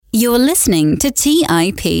You're listening to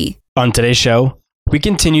TIP. On today's show, we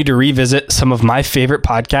continue to revisit some of my favorite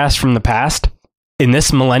podcasts from the past in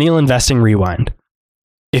this Millennial Investing Rewind.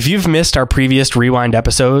 If you've missed our previous Rewind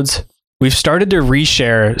episodes, we've started to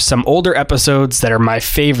reshare some older episodes that are my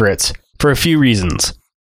favorites for a few reasons.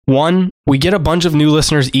 One, we get a bunch of new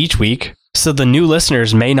listeners each week, so the new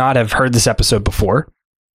listeners may not have heard this episode before.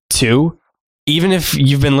 Two, even if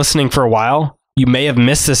you've been listening for a while, you may have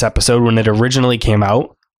missed this episode when it originally came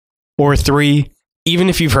out. Or three, even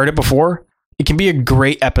if you've heard it before, it can be a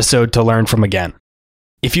great episode to learn from again.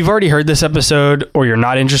 If you've already heard this episode or you're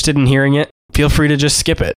not interested in hearing it, feel free to just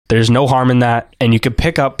skip it. There's no harm in that, and you can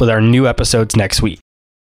pick up with our new episodes next week.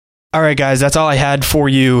 All right, guys, that's all I had for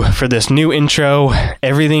you for this new intro.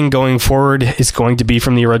 Everything going forward is going to be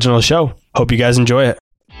from the original show. Hope you guys enjoy it.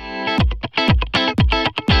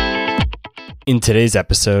 In today's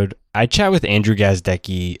episode, I chat with Andrew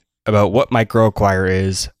Gazdecki about what MicroAcquire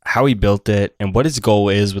is, how he built it, and what his goal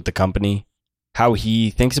is with the company, how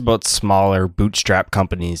he thinks about smaller bootstrap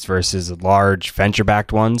companies versus large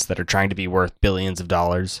venture-backed ones that are trying to be worth billions of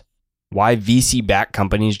dollars, why VC-backed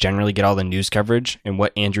companies generally get all the news coverage and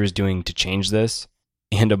what Andrew is doing to change this,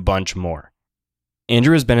 and a bunch more.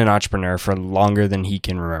 Andrew has been an entrepreneur for longer than he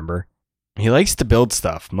can remember. He likes to build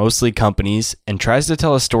stuff, mostly companies, and tries to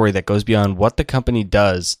tell a story that goes beyond what the company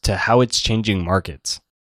does to how it's changing markets.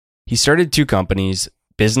 He started two companies,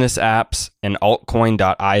 Business Apps and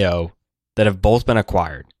Altcoin.io, that have both been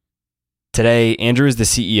acquired. Today, Andrew is the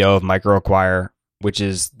CEO of MicroAcquire, which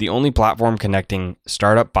is the only platform connecting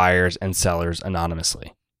startup buyers and sellers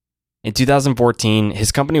anonymously. In 2014,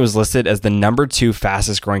 his company was listed as the number 2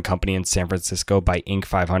 fastest growing company in San Francisco by Inc.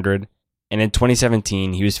 500, and in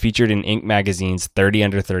 2017, he was featured in Inc. magazine's 30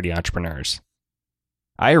 Under 30 Entrepreneurs.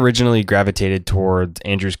 I originally gravitated towards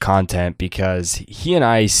Andrew's content because he and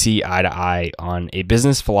I see eye to eye on a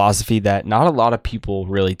business philosophy that not a lot of people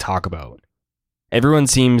really talk about. Everyone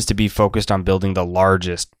seems to be focused on building the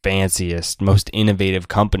largest, fanciest, most innovative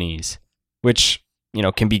companies, which,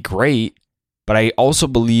 can be great, but I also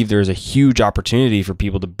believe there's a huge opportunity for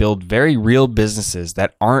people to build very real businesses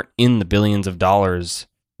that aren't in the billions of dollars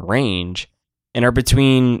range and are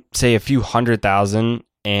between, say, a few 100,000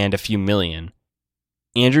 and a few million.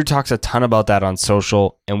 Andrew talks a ton about that on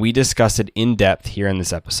social, and we discuss it in depth here in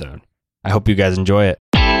this episode. I hope you guys enjoy it.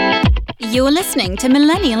 You're listening to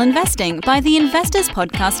Millennial Investing by the Investors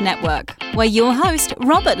Podcast Network, where your host,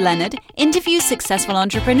 Robert Leonard, interviews successful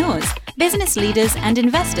entrepreneurs, business leaders, and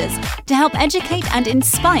investors to help educate and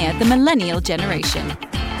inspire the millennial generation.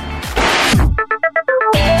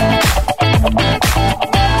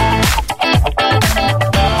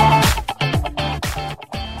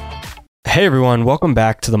 Hey everyone, welcome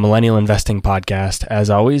back to the Millennial Investing Podcast. As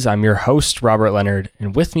always, I'm your host, Robert Leonard,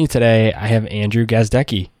 and with me today, I have Andrew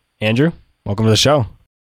Gazdecki. Andrew, welcome to the show.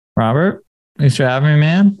 Robert, thanks for having me,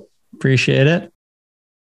 man. Appreciate it.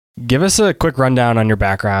 Give us a quick rundown on your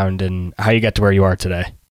background and how you got to where you are today.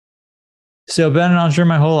 So I've been an entrepreneur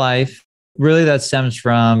my whole life. Really, that stems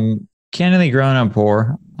from candidly growing up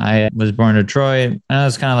poor. I was born in Detroit. I know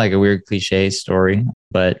it's kind of like a weird cliche story,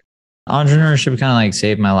 but entrepreneurship kind of like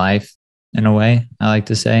saved my life. In a way, I like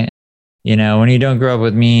to say, when you don't grow up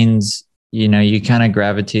with means, you kind of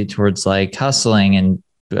gravitate towards like hustling and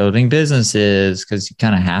building businesses because you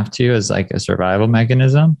kind of have to as like a survival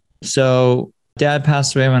mechanism. So dad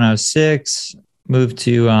passed away when I was 6, moved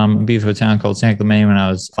to a beautiful town called San Clemente when I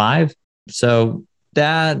was 5. So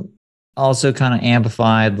that also kind of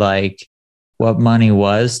amplified like what money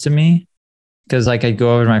was to me. Cause like I'd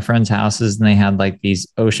go over to my friends' houses and they had like these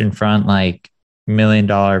oceanfront, like $1 million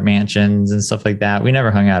mansions and stuff like that. We never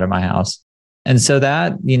hung out at my house. And so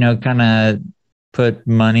that, kind of put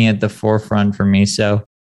money at the forefront for me. So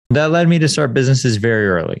that led me to start businesses very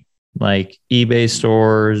early, like eBay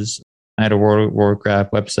stores. I had a World of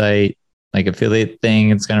Warcraft website, like affiliate thing.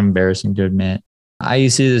 It's kind of embarrassing to admit. I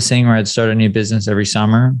used to do this thing where I'd start a new business every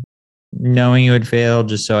summer, knowing it would fail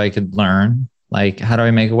just so I could learn. Like, how do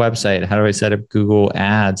I make a website? How do I set up Google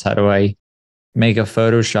Ads? How do I make a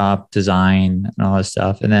Photoshop design and all that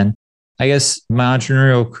stuff? And then I guess my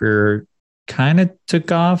entrepreneurial career kind of took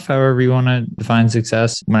off, however you want to define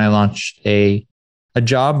success, when I launched a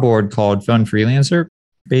job board called Phone Freelancer.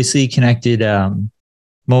 Basically connected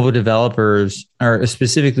mobile developers, or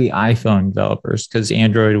specifically iPhone developers, because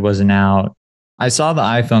Android wasn't out. I saw the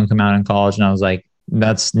iPhone come out in college and I was like,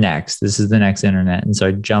 that's next. This is the next internet. And so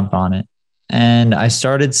I jumped on it. And I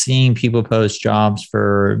started seeing people post jobs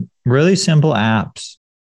for really simple apps,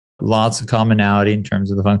 lots of commonality in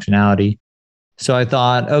terms of the functionality. So I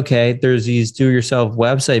thought, okay, there's these do-it-yourself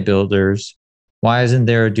website builders. Why isn't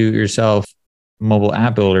there a do-it-yourself mobile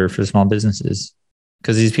app builder for small businesses.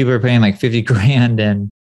 Because these people are paying like 50 grand. And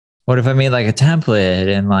what if I made like a template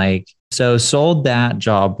and like, so sold that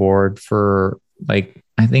job board for like,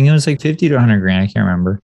 I think it was like 50 to 100 grand. I can't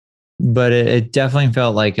remember. But it definitely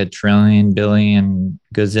felt like a trillion, billion,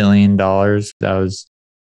 gazillion dollars. That was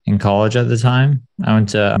in college at the time. I went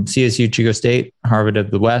to CSU, Chico State, Harvard of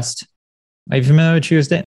the West. Are you familiar with Chico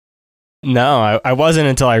State? No, I wasn't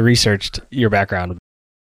until I researched your background.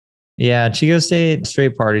 Yeah, Chico State,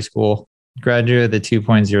 straight party school, graduated the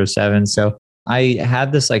 2.07. So I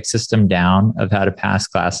had this like system down of how to pass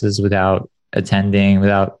classes without attending,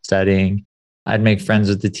 without studying. I'd make friends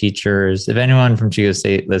with the teachers. If anyone from Chico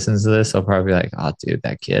State listens to this, they'll probably be like, oh, dude,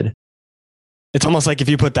 that kid. It's almost like if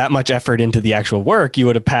you put that much effort into the actual work, you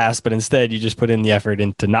would have passed, but instead you just put in the effort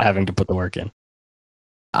into not having to put the work in.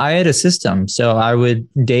 I had a system. So I would,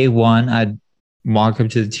 day one, I'd walk up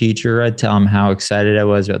to the teacher. I'd tell them how excited I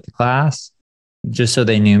was about the class, just so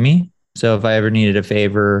they knew me. So if I ever needed a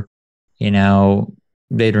favor,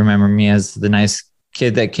 they'd remember me as the nice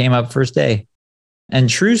kid that came up first day. And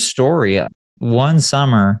true story, one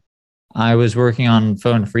summer I was working on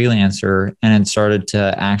Phone Freelancer and it started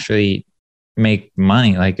to actually make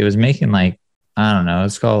money. Like it was making like, I don't know,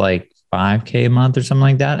 it's called like 5K a month or something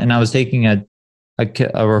like that. And I was taking a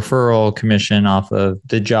referral commission off of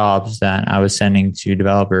the jobs that I was sending to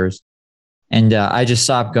developers. And I just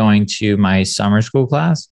stopped going to my summer school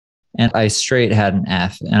class and I straight had an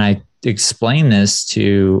F. And I explained this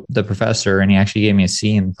to the professor and he actually gave me a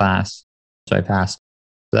C in the class. So I passed.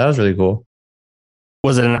 So that was really cool.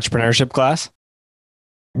 Was it an entrepreneurship class?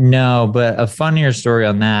 No, but a funnier story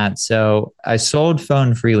on that. So I sold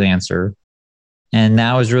Phone Freelancer and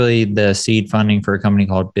that was really the seed funding for a company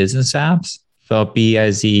called Business Apps. Spelled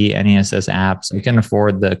BIZNESS apps. I couldn't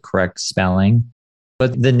afford the correct spelling.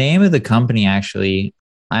 But the name of the company I actually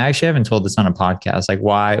haven't told this on a podcast. Like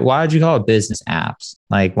why did you call it Business Apps?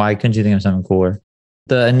 Like why couldn't you think of something cooler?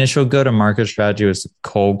 The initial go-to-market strategy was to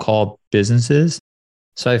cold call businesses.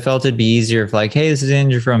 So I felt it'd be easier if like, hey, this is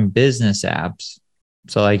Andrew from Business Apps.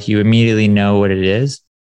 So like you immediately know what it is.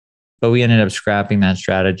 But we ended up scrapping that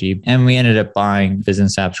strategy and we ended up buying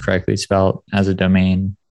Business Apps correctly spelled as a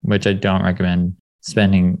domain, which I don't recommend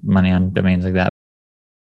spending money on domains like that.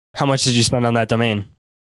 How much did you spend on that domain?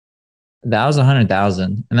 That was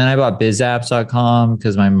 100,000. And then I bought bizapps.com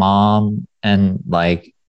because my mom and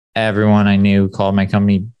like everyone I knew called my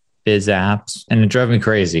company Biz Apps and it drove me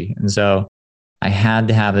crazy. And so I had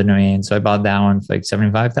to have the domain. So I bought that one for like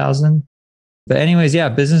 75,000. But anyways, yeah,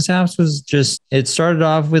 Business Apps was just, it started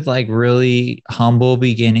off with like really humble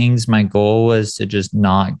beginnings. My goal was to just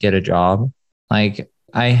not get a job. Like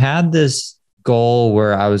I had this goal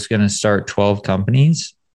where I was going to start 12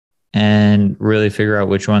 companies and really figure out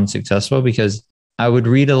which one's successful because I would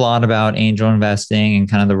read a lot about angel investing and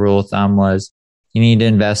kind of the rule of thumb was you need to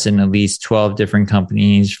invest in at least 12 different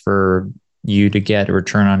companies for you to get a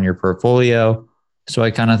return on your portfolio. So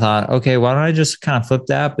I kind of thought, okay, why don't I just kind of flip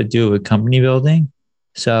that, but do it with company building?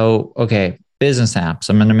 So, okay, Business Apps.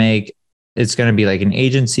 It's going to be like an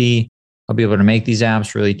agency. I'll be able to make these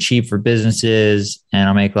apps really cheap for businesses and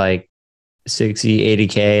I'll make like 60,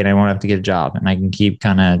 80K and I won't have to get a job and I can keep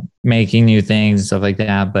kind of making new things and stuff like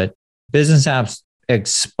that. But Business Apps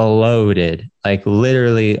exploded, like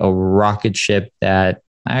literally a rocket ship that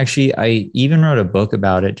I even wrote a book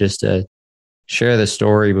about it just to share the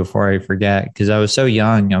story before I forget because I was so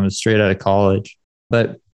young. I was straight out of college.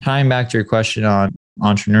 But tying back to your question on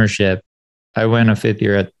entrepreneurship, I went a fifth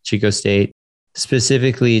year at Chico State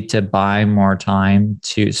specifically to buy more time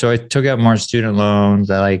so I took out more student loans.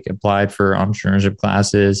 I like applied for entrepreneurship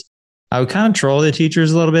classes. I would kind of troll the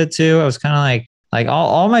teachers a little bit too. I was kind of like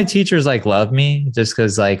all my teachers like loved me just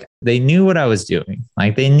because like they knew what I was doing.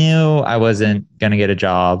 Like they knew I wasn't going to get a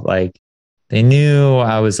job. Like they knew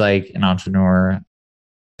I was like an entrepreneur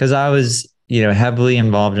because I was, heavily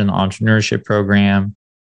involved in the entrepreneurship program.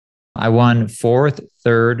 I won 4th,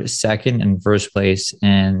 3rd, 2nd, and 1st place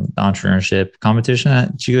in the entrepreneurship competition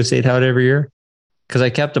that Chico State held every year. Because I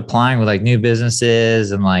kept applying with like new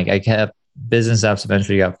businesses and like I kept Business Apps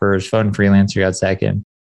eventually got 1st, Phone Freelancer got 2nd.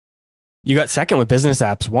 You got 2nd with Business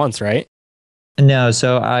Apps once, right? No,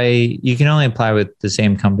 so you can only apply with the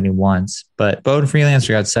same company once, but Phone Freelancer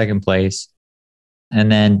got 2nd place. And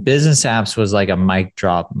then Business Apps was like a mic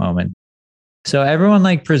drop moment. So everyone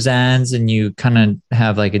like presents and you kind of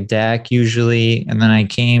have like a deck usually. And then I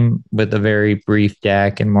came with a very brief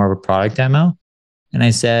deck and more of a product demo. And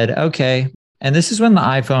I said, okay. And this is when the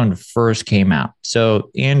iPhone first came out.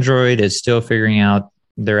 So Android is still figuring out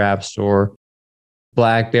their app store.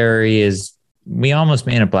 BlackBerry we almost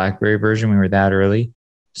made a BlackBerry version. We were that early.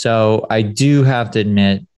 So I do have to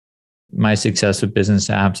admit my success with business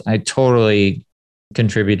apps, I totally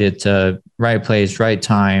contributed to right place, right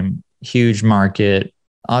time, huge market,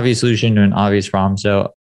 obvious solution to an obvious problem.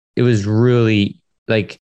 So it was really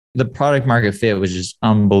like the product market fit was just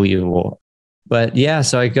unbelievable. But yeah,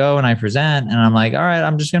 so I go and I present and I'm like, all right,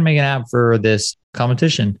 I'm just going to make an app for this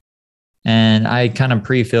competition. And I kind of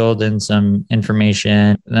pre-filled in some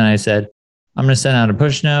information. And then I said, I'm going to send out a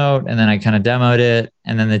push note. And then I kind of demoed it.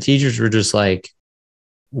 And then the teachers were just like,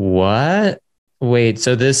 what? Wait,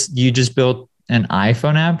 so you just built an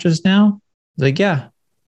iPhone app just now? Like, yeah.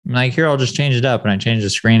 I'm like, here, I'll just change it up. And I changed the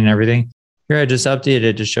screen and everything. Here, I just updated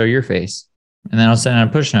it to show your face. And then I'll send out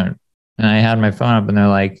a push note. And I had my phone up and they're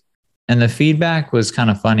like, and the feedback was kind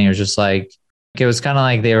of funny. It was just like, it was kind of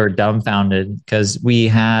like they were dumbfounded because we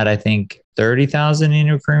had, I think, 30,000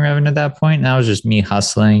 in recurring revenue at that point. And that was just me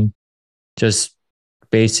hustling, just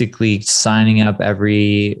basically signing up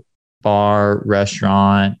every bar,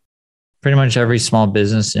 restaurant, pretty much every small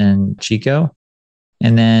business in Chico.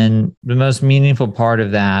 And then the most meaningful part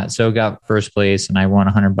of that, so got first place and I won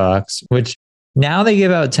 $100, which now they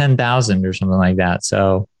give out 10,000 or something like that.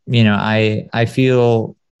 So, I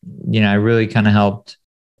feel, I really kind of helped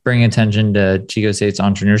bring attention to Chico State's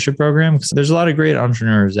entrepreneurship program. Because there's a lot of great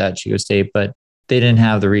entrepreneurs at Chico State, but they didn't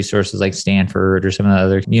have the resources like Stanford or some of the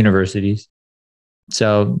other universities.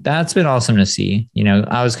 So that's been awesome to see.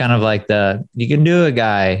 I was kind of like you can do it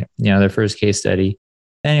guy, their first case study.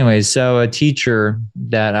 Anyways, so a teacher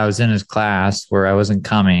that I was in his class where I wasn't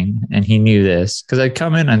coming, and he knew this because I'd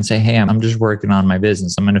come in and say, hey, I'm just working on my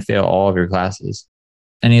business. I'm going to fail all of your classes.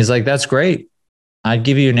 And he's like, that's great. I'd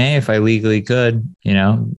give you an A if I legally could.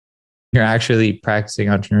 You're actually practicing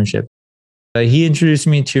entrepreneurship. But he introduced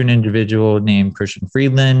me to an individual named Christian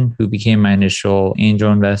Friedland, who became my initial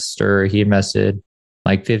angel investor. He invested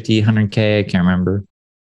like 50, 100K, I can't remember.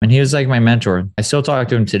 And he was like my mentor. I still talk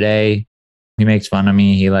to him today. He makes fun of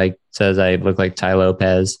me. He says I look like Ty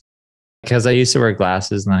Lopez because I used to wear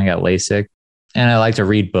glasses and then I got LASIK and I like to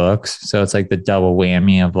read books. So it's like the double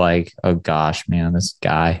whammy of like, oh gosh, man, this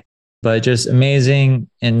guy, but just amazing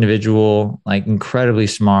individual, like incredibly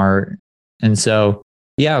smart. And so,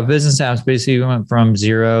 yeah, business apps basically went from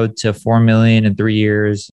 0 to 4 million in 3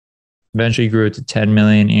 years. Eventually grew it to 10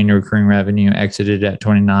 million annual recurring revenue, exited at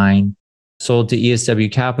 29, sold to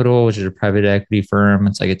ESW Capital, which is a private equity firm.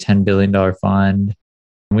 It's like a $10 billion fund.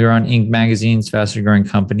 We were on Inc. magazine's fastest growing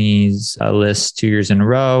companies list 2 years in a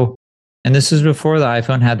row. And this was before the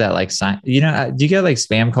iPhone had that like sign, do you get like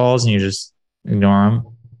spam calls and you just ignore them?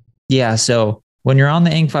 Yeah. So when you're on the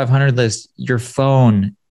Inc. 500 list, your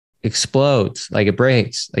phone explodes, like it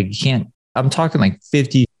breaks. Like you can't, I'm talking like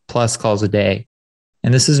 50 plus calls a day.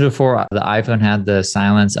 And this is before the iPhone had the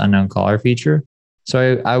silence unknown caller feature.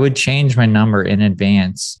 So I would change my number in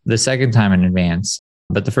advance, the second time in advance.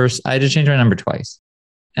 But the first, I just changed my number twice.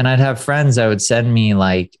 And I'd have friends that would send me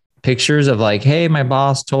like pictures of like, hey, my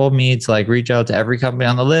boss told me to like reach out to every company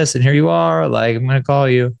on the list. And here you are, like, I'm going to call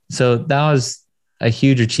you. So that was a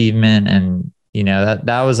huge achievement. And,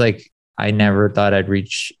 that was like, I never thought I'd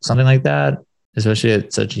reach something like that, especially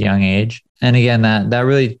at such a young age. And again, that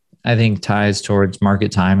really, I think, ties towards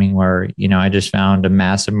market timing where, I just found a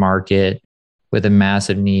massive market with a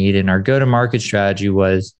massive need. And our go-to-market strategy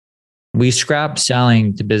was we scrapped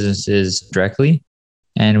selling to businesses directly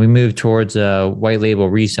and we moved towards a white label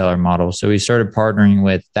reseller model. So we started partnering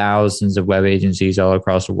with thousands of web agencies all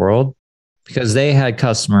across the world because they had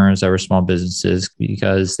customers that were small businesses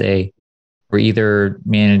because they were either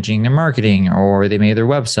managing their marketing or they made their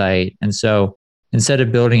website. And so instead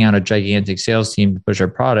of building out a gigantic sales team to push our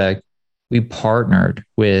product, we partnered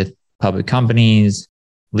with public companies,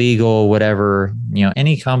 legal, whatever,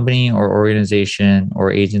 any company or organization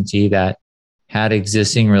or agency that had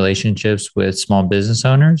existing relationships with small business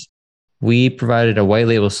owners. We provided a white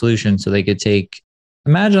label solution so they could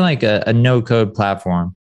imagine like a no code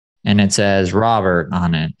platform and it says Robert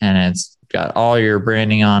on it and it's got all your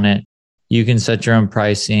branding on it. You can set your own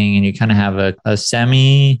pricing and you kind of have a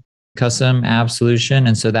semi custom app solution.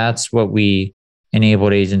 And so that's what we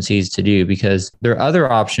enabled agencies to do because their other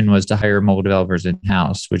option was to hire mobile developers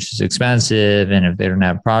in-house, which is expensive. And if they don't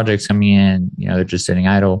have projects coming in, they're just sitting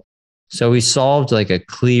idle. So we solved like a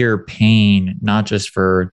clear pain, not just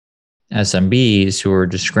for SMBs who are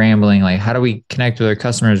just scrambling, like how do we connect with their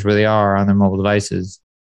customers where they are on their mobile devices,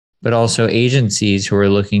 but also agencies who are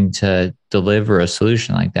looking to deliver a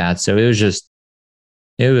solution like that. So it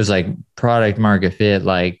was like product market fit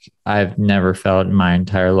like I've never felt in my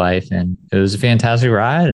entire life. And it was a fantastic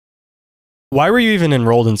ride. Why were you even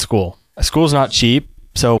enrolled in school? School's not cheap.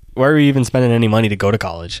 So why were you even spending any money to go to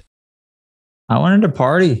college? I wanted to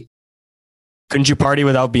party. Couldn't you party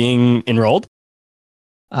without being enrolled?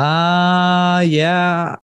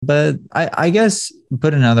 Yeah. But I guess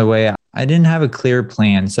put another way, I didn't have a clear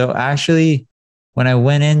plan. So actually, when I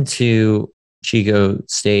went into Chico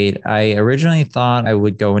State, I originally thought I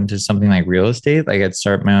would go into something like real estate. Like I'd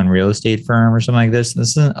start my own real estate firm or something like this.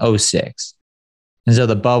 This is in 2006. And so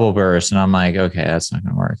the bubble burst and I'm like, okay, that's not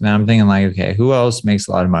going to work. Now I'm thinking like, okay, who else makes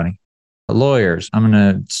a lot of money? Lawyers. I'm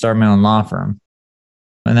going to start my own law firm.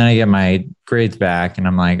 And then I get my grades back and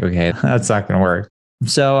I'm like, okay, that's not going to work.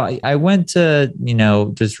 So I went to,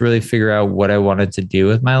 just really figure out what I wanted to do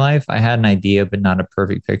with my life. I had an idea, but not a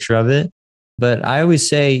perfect picture of it. But I always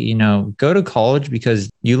say, go to college because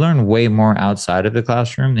you learn way more outside of the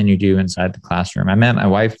classroom than you do inside the classroom. I met my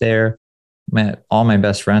wife there, met all my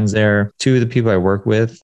best friends there. 2 of the people I work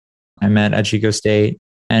with, I met at Chico State,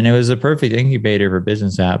 and it was a perfect incubator for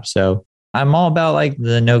business apps. So I'm all about like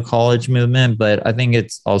the no college movement, but I think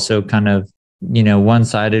it's also kind of,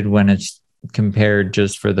 one-sided when it's compared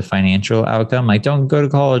just for the financial outcome. Like don't go to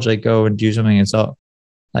college, like go and do something yourself.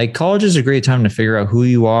 Like college is a great time to figure out who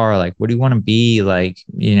you are, like what do you want to be, like,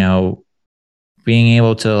 being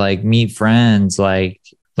able to like meet friends, like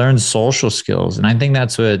learn social skills. And I think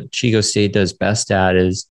that's what Chico State does best at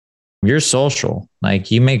is you're social. Like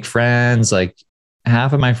you make friends, like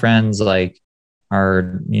half of my friends like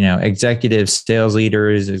are, executive sales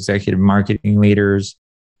leaders, executive marketing leaders.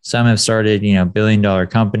 Some have started, billion-dollar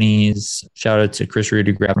companies. Shout out to Chris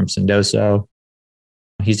Rudigraf from Sendoso.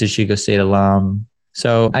 He's a Chico State alum.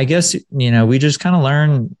 So I guess, we just kind of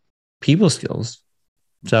learn people skills.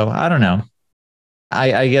 So I don't know.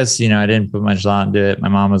 I guess, I didn't put much thought into it. My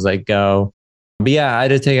mom was like, go. But yeah, I had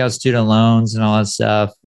to take out student loans and all that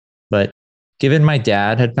stuff. But given my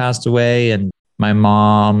dad had passed away and my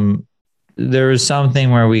mom, there was something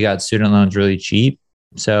where we got student loans really cheap.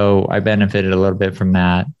 So I benefited a little bit from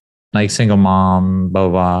that, like single mom, blah,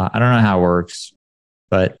 blah. I don't know how it works,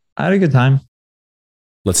 but I had a good time.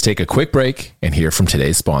 Let's take a quick break and hear from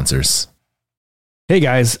today's sponsors. Hey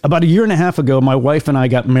guys, about 1.5 years ago, my wife and I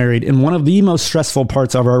got married, and one of the most stressful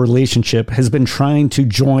parts of our relationship has been trying to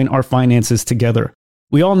join our finances together.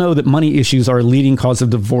 We all know that money issues are a leading cause of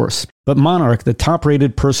divorce, but Monarch, the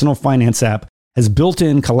top-rated personal finance app, has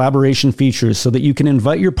built-in collaboration features so that you can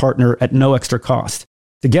invite your partner at no extra cost.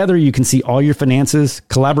 Together, you can see all your finances,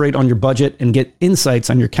 collaborate on your budget, and get insights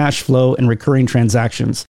on your cash flow and recurring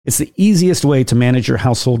transactions. It's the easiest way to manage your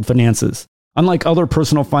household finances. Unlike other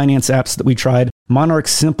personal finance apps that we tried,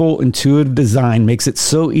 Monarch's simple, intuitive design makes it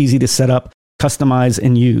so easy to set up, customize,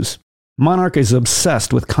 and use. Monarch is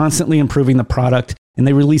obsessed with constantly improving the product, and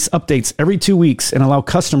they release updates every 2 weeks and allow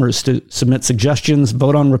customers to submit suggestions,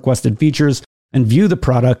 vote on requested features, and view the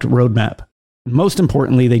product roadmap. Most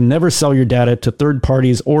importantly, they never sell your data to third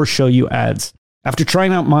parties or show you ads. After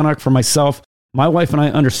trying out Monarch for myself, my wife and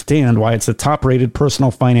I understand why it's the top-rated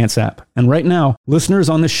personal finance app. And right now, listeners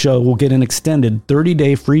on this show will get an extended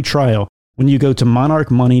 30-day free trial when you go to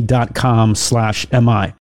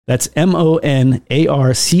monarchmoney.com/MI. That's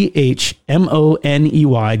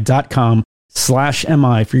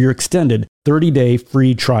monarchmoney.com/MI for your extended 30-day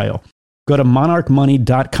free trial. Go to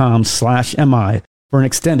monarchmoney.com/MI for an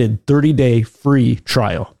extended 30-day free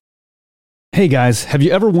trial. Hey guys, have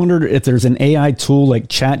you ever wondered if there's an AI tool like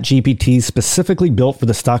ChatGPT specifically built for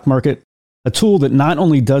the stock market? A tool that not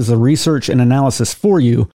only does the research and analysis for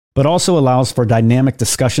you, but also allows for dynamic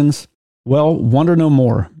discussions? Well, wonder no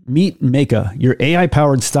more. Meet Meka, your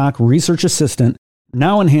AI-powered stock research assistant,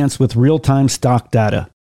 now enhanced with real-time stock data.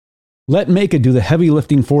 Let Meka do the heavy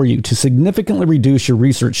lifting for you to significantly reduce your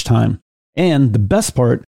research time. And the best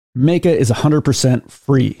part, Meka is 100%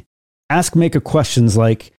 free. Ask Meka questions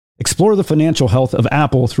like, explore the financial health of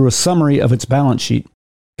Apple through a summary of its balance sheet.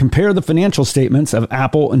 Compare the financial statements of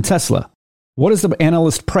Apple and Tesla. What is the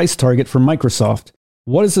analyst price target for Microsoft?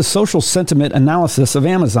 What is the social sentiment analysis of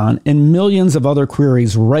Amazon? And millions of other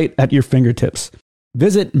queries right at your fingertips.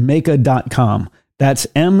 Visit Meka.com. That's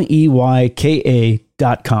MEYKA.com.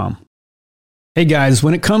 Hey guys,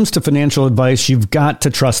 when it comes to financial advice, you've got to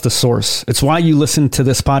trust the source. It's why you listen to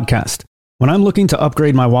this podcast. When I'm looking to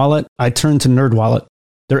upgrade my wallet, I turn to NerdWallet.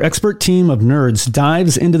 Their expert team of nerds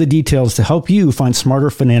dives into the details to help you find smarter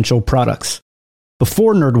financial products.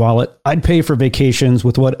 Before NerdWallet, I'd pay for vacations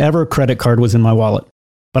with whatever credit card was in my wallet.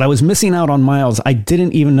 But I was missing out on miles I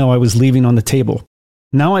didn't even know I was leaving on the table.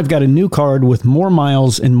 Now I've got a new card with more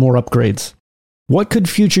miles and more upgrades. What could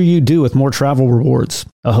future you do with more travel rewards?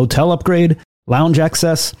 A hotel upgrade? Lounge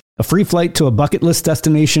access? A free flight to a bucket list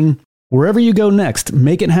destination? Wherever you go next,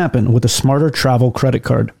 make it happen with a smarter travel credit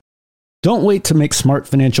card. Don't wait to make smart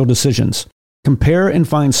financial decisions. Compare and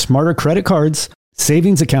find smarter credit cards,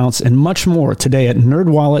 savings accounts, and much more today at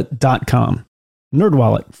nerdwallet.com.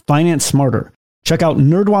 NerdWallet, finance smarter. Check out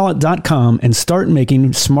nerdwallet.com and start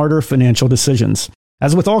making smarter financial decisions.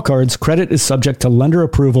 As with all cards, credit is subject to lender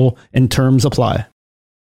approval and terms apply.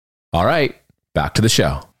 All right, back to the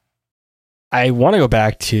show. I want to go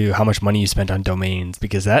back to how much money you spent on domains,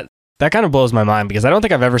 because that kind of blows my mind, because I don't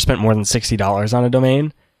think I've ever spent more than $60 on a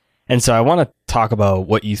domain. And so I want to talk about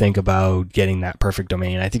what you think about getting that perfect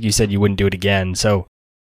domain. I think you said you wouldn't do it again. So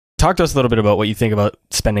talk to us a little bit about what you think about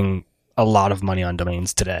spending a lot of money on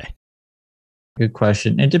domains today. Good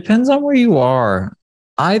question. It depends on where you are.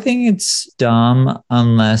 I think it's dumb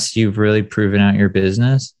unless you've really proven out your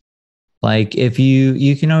business. Like if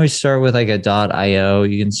you can always start with like a .io,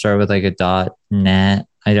 you can start with like a .net.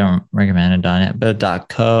 I don't recommend a .net, but a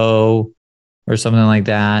 .co or something like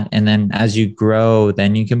that. And then as you grow,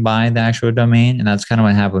 then you can buy the actual domain. And that's kind of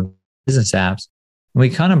what happened with business apps.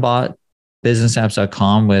 We kind of bought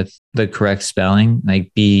businessapps.com with the correct spelling,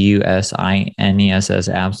 like BUSINESS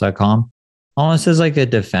apps.com. Almost as like a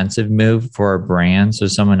defensive move for our brand. So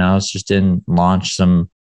someone else just didn't launch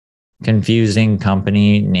some confusing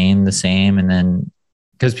company name the same. And then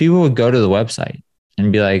because people would go to the website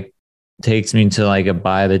and be like, takes me to like a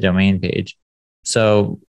buy the domain page.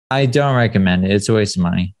 So I don't recommend it. It's a waste of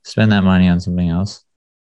money. Spend that money on something else.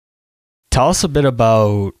 Tell us a bit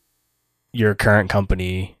about your current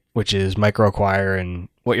company, which is MicroAcquire, and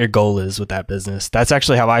what your goal is with that business. That's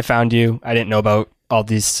actually how I found you. I didn't know about all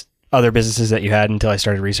these other businesses that you had until I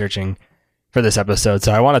started researching for this episode.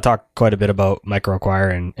 So I want to talk quite a bit about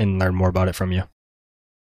MicroAcquire and learn more about it from you.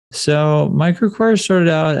 So MicroAcquire started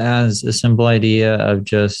out as a simple idea of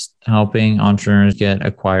just helping entrepreneurs get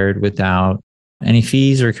acquired without any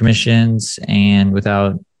fees or commissions and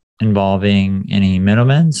without involving any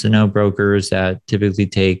middlemen. So no brokers that typically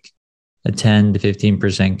take a 10 to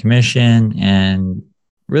 15% commission, and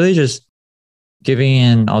really just giving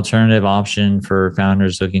an alternative option for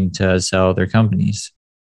founders looking to sell their companies.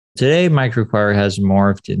 Today, MicroAcquire has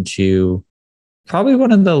morphed into probably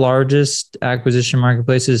one of the largest acquisition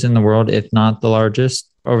marketplaces in the world, if not the largest.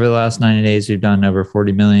 Over the last 90 days, we've done over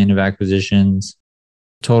 40 million of acquisitions.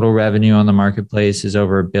 Total revenue on the marketplace is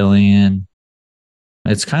over $1 billion.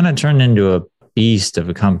 It's kind of turned into a beast of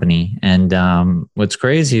a company. And what's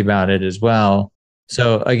crazy about it as well.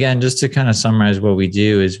 So again, just to kind of summarize what we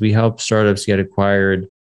do is we help startups get acquired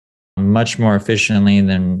much more efficiently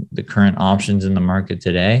than the current options in the market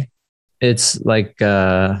today. It's like,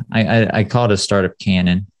 I call it a startup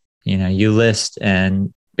cannon. You know, you list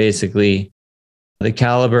and basically the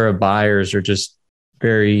caliber of buyers are just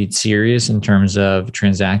very serious in terms of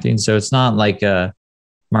transacting. So it's not like a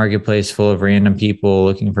marketplace full of random people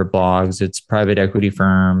looking for blogs. It's private equity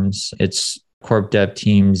firms. It's corp dev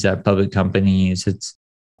teams at public companies. It's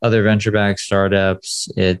other venture-backed startups.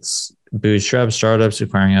 It's bootstrap startups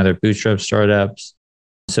acquiring other bootstrap startups.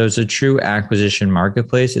 So it's a true acquisition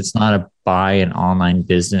marketplace. It's not a buy an online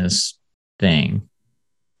business thing.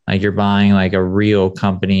 Like you're buying like a real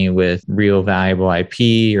company with real valuable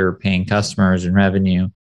IP or paying customers and revenue.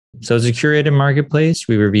 So it's a curated marketplace.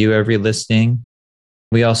 We review every listing.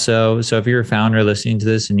 We also, so if you're a founder listening to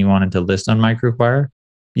this and you wanted to list on MicroAcquire,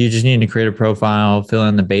 you just need to create a profile, fill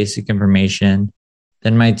in the basic information.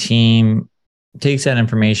 Then my team takes that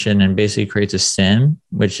information and basically creates a SIM,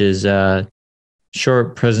 which is a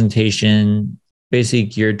short presentation, basically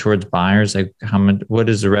geared towards buyers. Like how much, what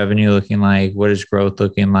is the revenue looking like? What is growth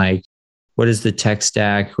looking like? What is the tech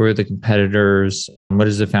stack? Who are the competitors? What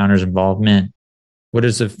is the founder's involvement? What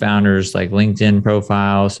is the founder's like LinkedIn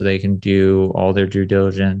profile so they can do all their due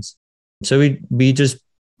diligence? So we just,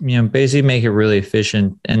 basically make it really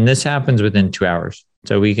efficient. And this happens within 2 hours.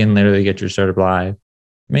 So we can literally get your startup live.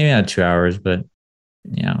 Maybe not 2 hours, but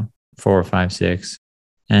 4 or 5, 6.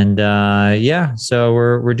 And so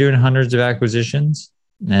we're doing hundreds of acquisitions.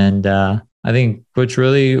 And I think what's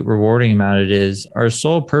really rewarding about it is our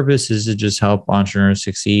sole purpose is to just help entrepreneurs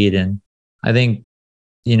succeed. And I think,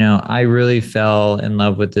 I really fell in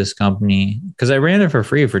love with this company because I ran it for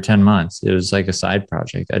free for 10 months. It was like a side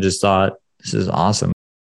project. I just thought, this is awesome.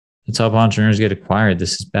 Let's help entrepreneurs get acquired.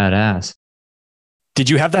 This is badass.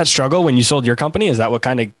 Did you have that struggle when you sold your company? Is that what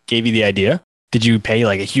kind of gave you the idea? Did you pay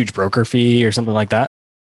like a huge broker fee or something like that?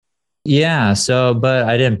 Yeah. But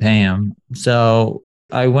I didn't pay him. So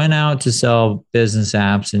I went out to sell business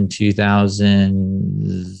apps in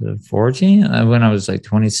 2014 when I was like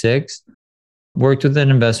 26. Worked with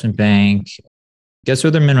an investment bank. Guess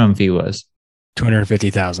what their minimum fee was?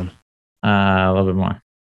 $250,000. A little bit more.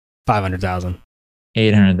 $500,000.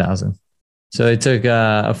 $800,000. So they took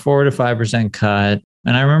a 4 to 5% cut.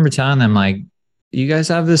 And I remember telling them like, you guys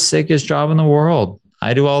have the sickest job in the world.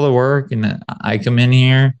 I do all the work and I come in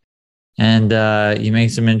here and you make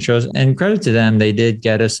some intros. And credit to them, they did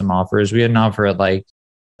get us some offers. We had an offer at like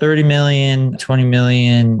 30 million, 20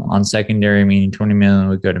 million on secondary, meaning 20 million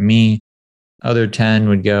would go to me. Other 10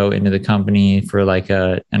 would go into the company for like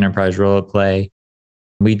a enterprise roll-up play.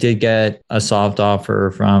 We did get a soft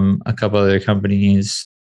offer from a couple other companies.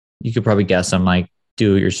 You could probably guess them, like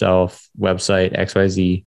do-it-yourself website,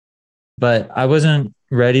 XYZ. But I wasn't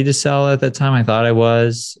ready to sell at that time. I thought I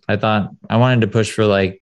was. I thought I wanted to push for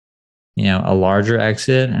like, a larger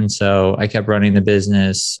exit. And so I kept running the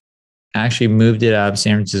business. I actually moved it out of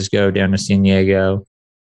San Francisco down to San Diego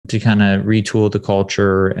to kind of retool the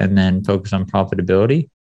culture and then focus on profitability.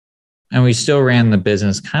 And we still ran the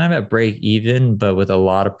business kind of at break even, but with a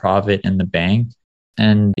lot of profit in the bank.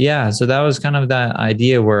 And yeah, so that was kind of that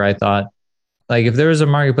idea where I thought, like, if there was a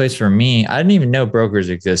marketplace for me, I didn't even know brokers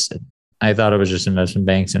existed. I thought it was just investment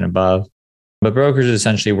banks and above. But brokers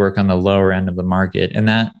essentially work on the lower end of the market. And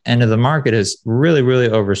that end of the market is really, really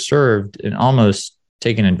overserved and almost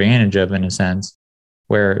taken advantage of in a sense,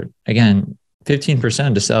 where, again,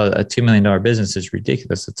 15% to sell a $2 million business is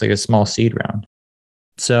ridiculous. It's like a small seed round.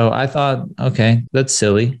 So I thought, okay, that's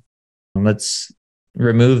silly. Let's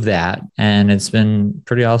remove that. And it's been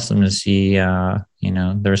pretty awesome to see,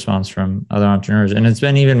 the response from other entrepreneurs. And it's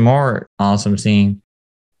been even more awesome seeing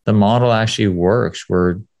the model actually works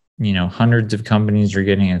where, hundreds of companies are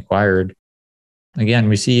getting acquired. Again,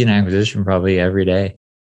 we see an acquisition probably every day.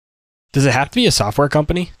 Does it have to be a software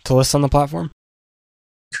company to list on the platform?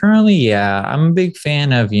 Currently, yeah. I'm a big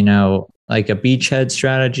fan of, like a beachhead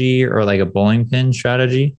strategy or like a bowling pin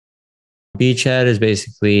strategy. Beachhead is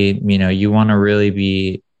basically, you want to really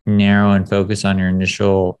be narrow and focus on your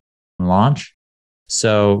initial launch.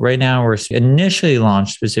 So right now we're initially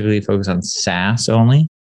launched specifically focused on SaaS only.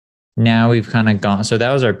 Now we've kind of gone, so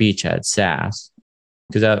that was our beachhead, SaaS,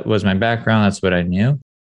 because that was my background. That's what I knew.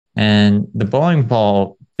 And the bowling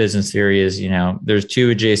ball business theory is, there's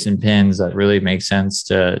two adjacent pins that really make sense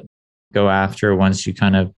to go after once you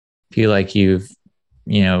kind of feel like you've,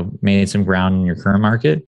 made some ground in your current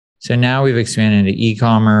market. So now we've expanded into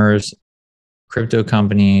e-commerce, crypto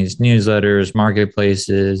companies, newsletters,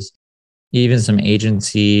 marketplaces, even some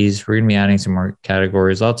agencies. We're going to be adding some more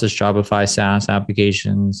categories, lots of Shopify SaaS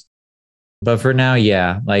applications. But for now,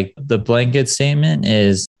 yeah, like the blanket statement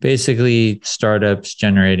is basically startups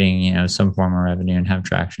generating, some form of revenue and have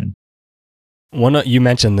traction. You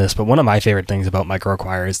mentioned this, but one of my favorite things about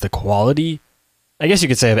MicroAcquire is the quality, I guess you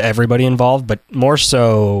could say, of everybody involved, but more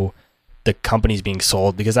so the companies being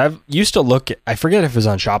sold. Because I've used to look, I forget if it was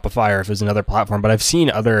on Shopify or if it was another platform, but I've seen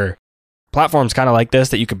other platforms kind of like this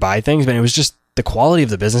that you could buy things, but it was just the quality of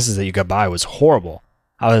the businesses that you could buy was horrible.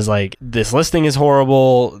 I was like, this listing is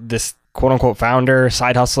horrible. This quote unquote founder,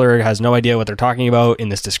 side hustler has no idea what they're talking about in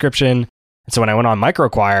this description. And so when I went on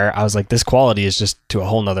MicroAcquire, I was like, this quality is just to a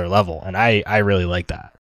whole nother level. And I really like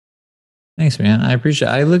that. Thanks, man. I appreciate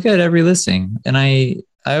it. I look at every listing and I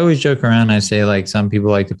always joke around. I say, like, some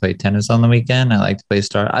people like to play tennis on the weekend. I like to play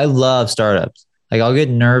I love startups. Like, I'll get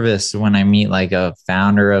nervous when I meet like a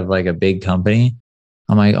founder of like a big company.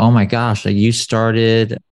 I'm like, oh my gosh, like you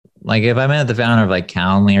started, like if I met the founder of like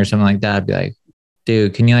Calendly or something like that, I'd be like,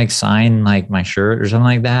 dude, can you like sign like my shirt or something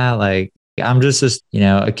like that? Like, I'm just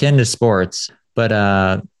akin to sports.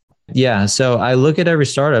 But yeah, so I look at every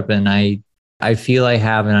startup and I feel I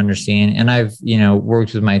have an understanding, and I've,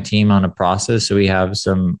 worked with my team on a process. So we have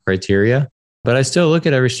some criteria, but I still look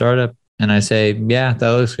at every startup and I say, yeah, that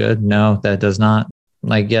looks good. No, that does not.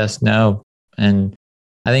 Like, yes, no. And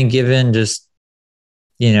I think given just,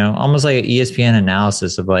 almost like an ESPN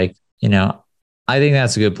analysis of like, I think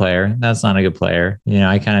that's a good player. That's not a good player.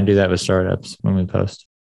 I kind of do that with startups when we post.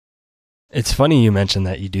 It's funny you mentioned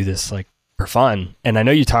that you do this like for fun. And I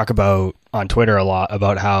know you talk about on Twitter a lot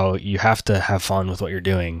about how you have to have fun with what you're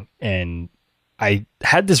doing. And I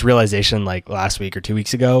had this realization like last week or 2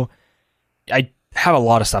 weeks ago. I have a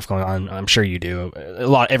lot of stuff going on. I'm sure you do.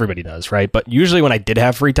 Everybody does, right? But usually when I did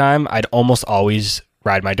have free time, I'd almost always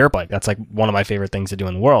ride my dirt bike. That's like one of my favorite things to do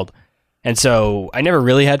in the world. And so I never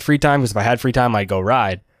really had free time, because if I had free time, I'd go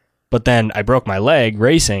ride. But then I broke my leg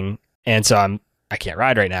racing, and so I can't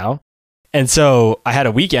ride right now. And so I had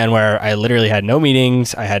a weekend where I literally had no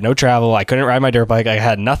meetings, I had no travel, I couldn't ride my dirt bike, I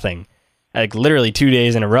had nothing. Like literally 2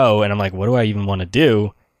 days in a row, and I'm like, what do I even want to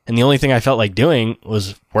do? And the only thing I felt like doing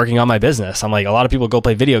was working on my business. I'm like, a lot of people go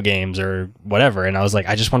play video games or whatever, and I was like,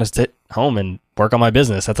 I just want to sit home and work on my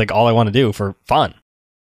business. That's like all I want to do for fun.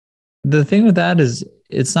 The thing with that is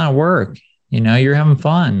it's not work. You're having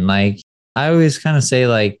fun. Like, I always kind of say,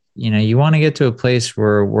 like, you want to get to a place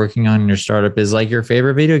where working on your startup is like your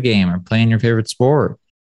favorite video game or playing your favorite sport.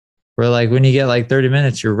 Where like when you get like 30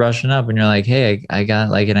 minutes, you're rushing up and you're like, hey, I got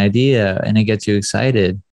like an idea, and it gets you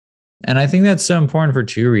excited. And I think that's so important for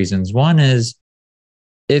two reasons. One is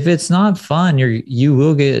if it's not fun, you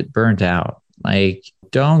will get burnt out. Like,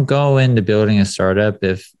 don't go into building a startup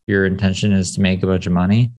if your intention is to make a bunch of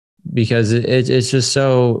money, because it's just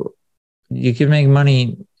so you can make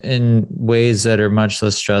money in ways that are much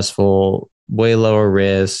less stressful, way lower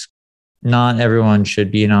risk. Not everyone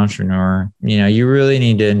should be an entrepreneur. You really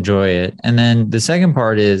need to enjoy it. And then the second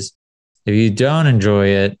part is if you don't enjoy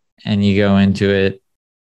it and you go into it,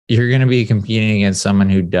 you're going to be competing against someone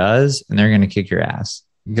who does, and they're going to kick your ass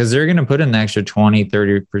because they're going to put in the extra 20,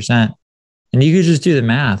 30%. And you could just do the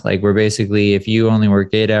math. Like, where basically if you only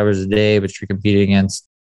work 8 hours a day, but you're competing against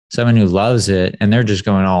someone who loves it and they're just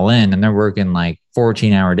going all in and they're working like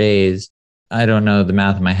 14-hour days. I don't know the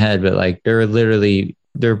math in my head, but like they're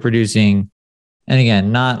producing. And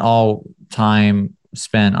again, not all time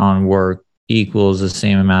spent on work equals the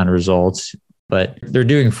same amount of results, but they're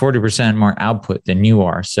doing 40% more output than you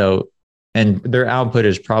are. So, and their output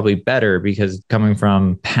is probably better because coming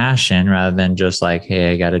from passion rather than just like,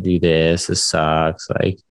 hey, I got to do this. This sucks.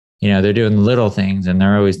 Like, they're doing little things and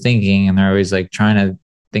they're always thinking and they're always like trying to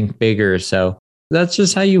think bigger. So that's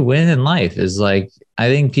just how you win in life is like, I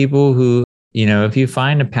think people who, if you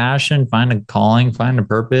find a passion, find a calling, find a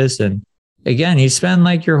purpose. And again, you spend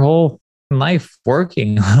like your whole life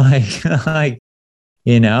working like,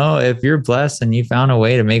 if you're blessed and you found a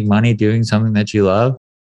way to make money doing something that you love,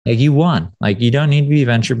 like you won. Like you don't need to be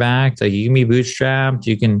venture backed. Like you can be bootstrapped.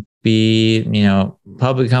 You can be,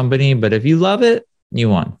 public company. But if you love it, you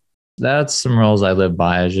won. That's some rules I live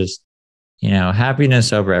by. Is just,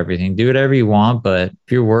 happiness over everything. Do whatever you want. But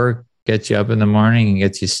if your work gets you up in the morning and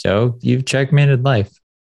gets you stoked, you've checkmated life.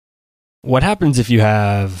 What happens if you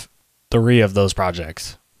have 3 of those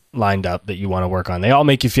projects lined up that you want to work on? They all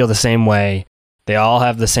make you feel the same way. They all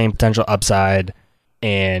have the same potential upside.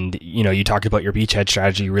 And, you talked about your beachhead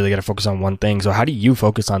strategy. You really got to focus on one thing. So how do you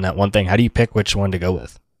focus on that one thing? How do you pick which one to go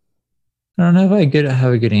with? I don't know if I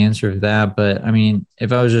have a good answer for that. But I mean,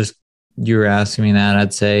 if I was just, you were asking me that,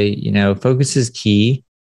 I'd say, focus is key.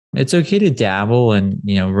 It's okay to dabble and,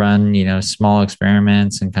 run, small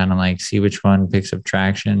experiments and kind of like see which one picks up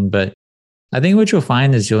traction. But I think what you'll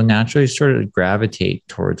find is you'll naturally sort of gravitate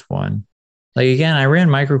towards one. Like, again, I ran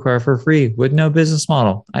Microquire for free with no business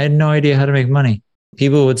model. I had no idea how to make money.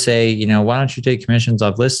 People would say, why don't you take commissions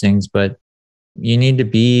off listings? But you need to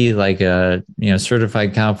be like a,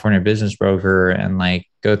 certified California business broker and like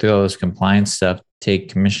go through all this compliance stuff, take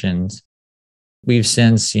commissions. We've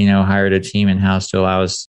since, hired a team in-house to allow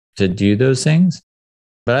us to do those things.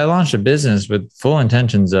 But I launched a business with full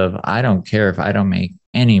intentions of, I don't care if I don't make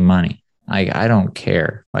any money. Like, I don't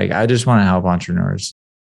care. Like, I just want to help entrepreneurs.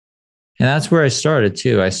 And that's where I started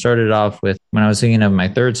too. I started off with, when I was thinking of my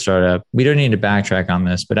third startup, we don't need to backtrack on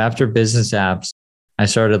this, but after business apps, I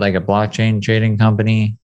started like a blockchain trading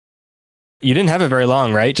company. You didn't have it very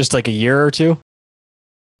long, right? Just like a year or two?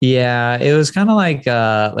 Yeah, it was kind of like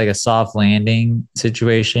a soft landing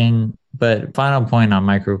situation. But final point on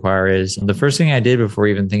Microquire is the first thing I did before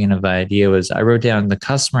even thinking of the idea was I wrote down the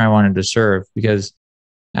customer I wanted to serve, because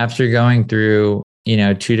after going through,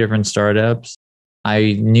 2 different startups,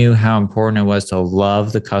 I knew how important it was to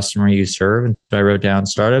love the customer you serve. And so I wrote down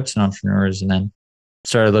startups and entrepreneurs and then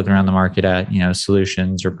started looking around the market at,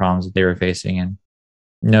 solutions or problems that they were facing, and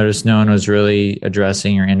noticed no one was really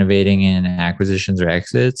addressing or innovating in acquisitions or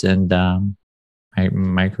exits. And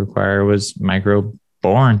Microquire was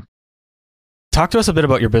born. Talk to us a bit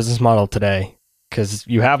about your business model today, because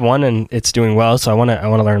you have one and it's doing well. So I want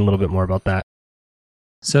to learn a little bit more about that.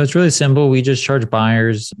 So it's really simple. We just charge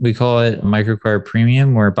buyers. We call it Microquire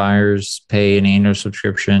Premium, where buyers pay an annual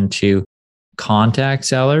subscription to contact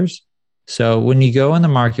sellers. So when you go in the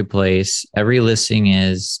marketplace, every listing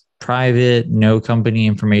is private. No company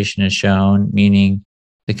information is shown, meaning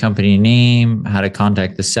the company name, how to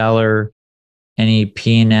contact the seller, any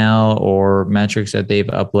P&L or metrics that they've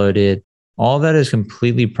uploaded. All that is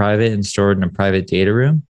completely private and stored in a private data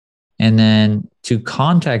room. And then to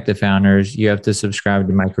contact the founders, you have to subscribe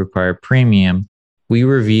to Microquire Premium. We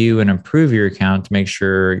review and approve your account to make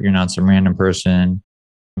sure you're not some random person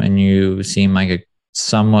and you seem like a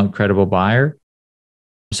somewhat credible buyer.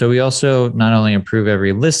 So we also not only approve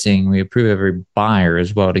every listing, we approve every buyer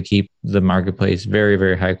as well to keep the marketplace very,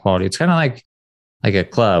 very high quality. It's kind of like a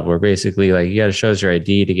club where basically like you got to show us your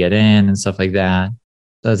ID to get in and stuff like that.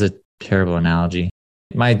 That's a terrible analogy.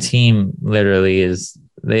 My team literally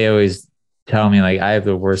they always tell me, like, I have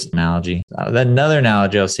the worst analogy. Another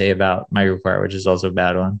analogy I'll say about microacquire, which is also a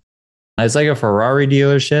bad one. It's like a Ferrari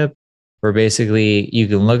dealership where basically you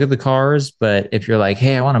can look at the cars, but if you're like,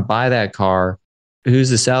 hey, I want to buy that car,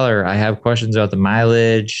 who's the seller? I have questions about the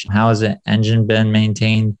mileage. How has the engine been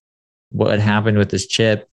maintained? What happened with this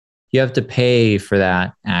chip? You have to pay for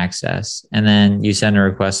that access. And then you send a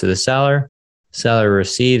request to the seller. Seller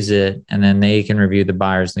receives it, and then they can review the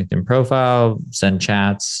buyer's LinkedIn profile, send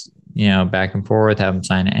chats, back and forth, have them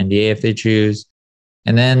sign an NDA if they choose.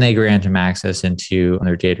 And then they grant them access into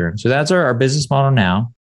their data room. So that's our business model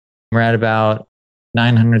now. We're at about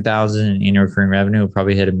 900,000 in annual recurring revenue. We'll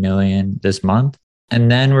probably hit $1 million this month. And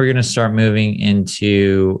then we're going to start moving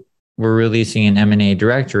into, we're releasing an M&A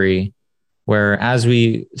directory where as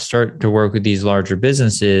we start to work with these larger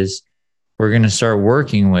businesses, we're going to start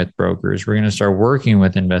working with brokers. We're going to start working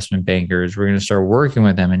with investment bankers. We're going to start working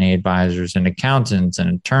with M&A advisors and accountants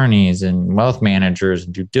and attorneys and wealth managers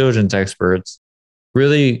and due diligence experts,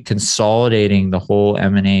 really consolidating the whole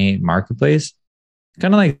M&A marketplace,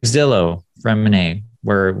 kind of like Zillow for M&A,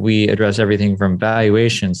 where we address everything from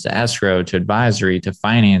valuations to escrow to advisory to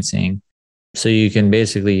financing. So you can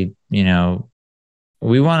basically,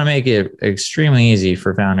 we want to make it extremely easy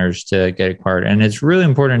for founders to get acquired. And it's really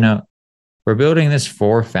important to note, we're building this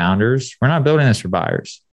for founders. We're not building this for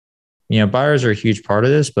buyers. Buyers are a huge part of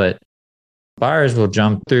this, but buyers will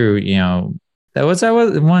jump through, what's that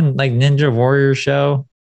one like Ninja Warrior show?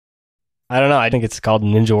 I don't know. I think it's called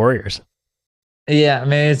Ninja Warriors. Yeah,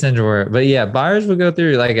 maybe it's Ninja Warrior. But yeah, buyers will go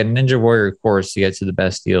through like a Ninja Warrior course to get to the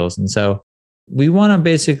best deals. And so we want to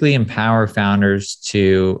basically empower founders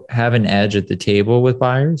to have an edge at the table with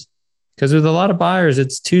buyers. Because with a lot of buyers,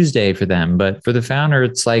 it's Tuesday for them. But for the founder,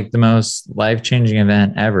 it's like the most life-changing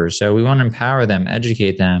event ever. So we want to empower them,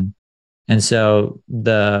 educate them. And so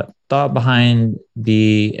the thought behind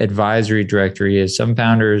the advisory directory is some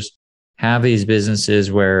founders have these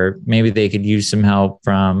businesses where maybe they could use some help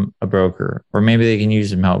from a broker, or maybe they can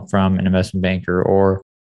use some help from an investment banker, or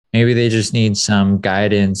maybe they just need some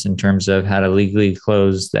guidance in terms of how to legally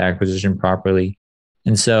close the acquisition properly.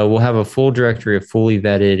 And so we'll have a full directory of fully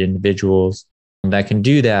vetted individuals that can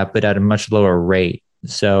do that, but at a much lower rate.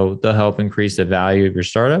 So they'll help increase the value of your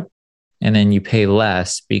startup. And then you pay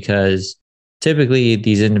less because typically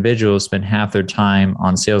these individuals spend half their time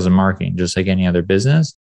on sales and marketing, just like any other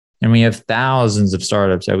business. And we have thousands of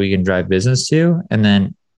startups that we can drive business to and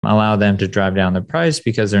then allow them to drive down the price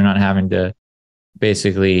because they're not having to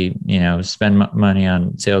basically, spend money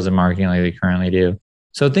on sales and marketing like they currently do.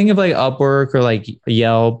 So think of like Upwork or like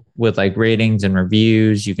Yelp with like ratings and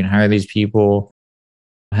reviews. You can hire these people,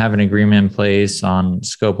 have an agreement in place on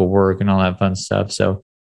scope of work and all that fun stuff. So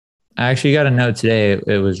I actually got a note today.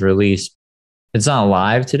 It was released. It's not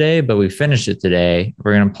live today, but we finished it today.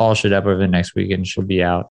 We're going to polish it up over the next week and it should be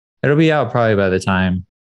out. It'll be out probably by the time,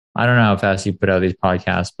 I don't know how fast you put out these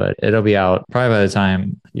podcasts, but it'll be out probably by the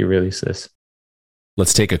time you release this.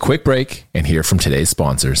 Let's take a quick break and hear from today's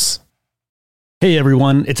sponsors. Hey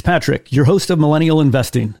everyone, it's Patrick, your host of Millennial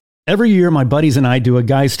Investing. Every year, my buddies and I do a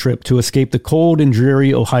guy's trip to escape the cold and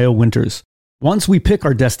dreary Ohio winters. Once we pick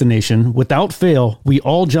our destination, without fail, we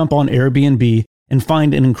all jump on Airbnb and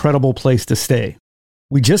find an incredible place to stay.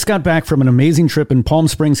 We just got back from an amazing trip in Palm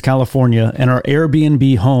Springs, California, and our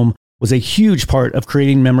Airbnb home was a huge part of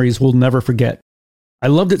creating memories we'll never forget. I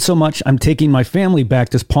loved it so much, I'm taking my family back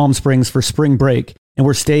to Palm Springs for spring break, and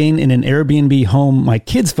we're staying in an Airbnb home my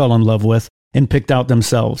kids fell in love with and picked out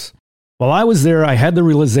themselves. While I was there, I had the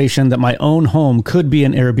realization that my own home could be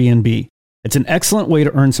an Airbnb. It's an excellent way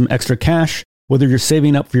to earn some extra cash, whether you're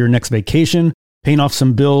saving up for your next vacation, paying off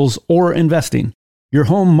some bills, or investing. Your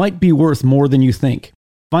home might be worth more than you think.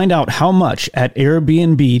 Find out how much at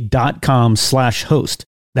airbnb.com/host.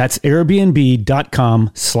 That's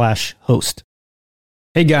airbnb.com/host.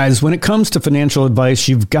 Hey guys, when it comes to financial advice,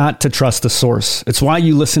 you've got to trust the source. It's why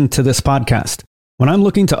you listen to this podcast. When I'm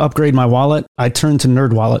looking to upgrade my wallet, I turn to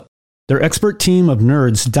NerdWallet. Their expert team of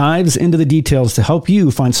nerds dives into the details to help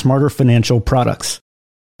you find smarter financial products.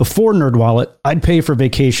 Before NerdWallet, I'd pay for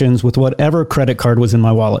vacations with whatever credit card was in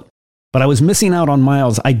my wallet. But I was missing out on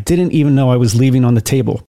miles I didn't even know I was leaving on the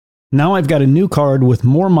table. Now I've got a new card with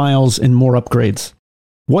more miles and more upgrades.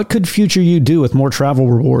 What could future you do with more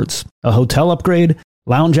travel rewards? A hotel upgrade?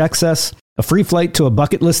 Lounge access? A free flight to a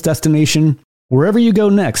bucket list destination? Wherever you go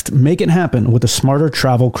next, make it happen with a smarter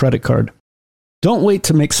travel credit card. Don't wait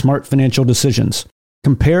to make smart financial decisions.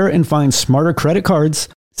 Compare and find smarter credit cards,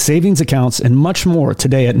 savings accounts, and much more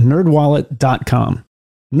today at nerdwallet.com.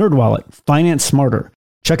 NerdWallet, finance smarter.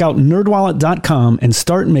 Check out nerdwallet.com and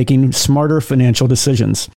start making smarter financial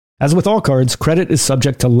decisions. As with all cards, credit is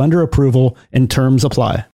subject to lender approval and terms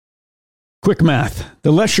apply. Quick math.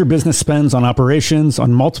 The less your business spends on operations,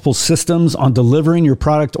 on multiple systems, on delivering your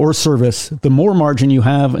product or service, the more margin you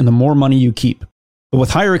have and the more money you keep. But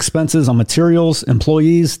with higher expenses on materials,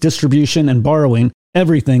 employees, distribution, and borrowing,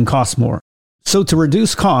 everything costs more. So to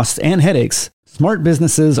reduce costs and headaches, smart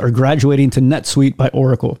businesses are graduating to NetSuite by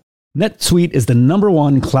Oracle. NetSuite is the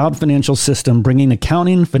 #1 cloud financial system bringing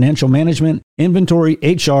accounting, financial management, inventory,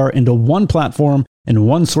 HR into one platform and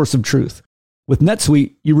one source of truth. With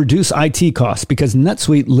NetSuite, you reduce IT costs because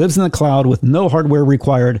NetSuite lives in the cloud with no hardware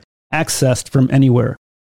required, accessed from anywhere.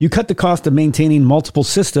 You cut the cost of maintaining multiple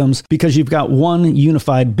systems because you've got one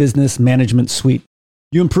unified business management suite.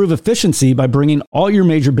 You improve efficiency by bringing all your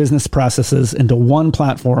major business processes into one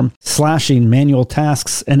platform, slashing manual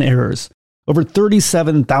tasks and errors. Over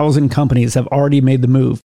 37,000 companies have already made the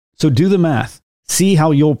move. So do the math. See how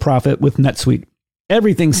you'll profit with NetSuite.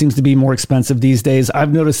 Everything seems to be more expensive these days.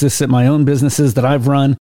 I've noticed this at my own businesses that I've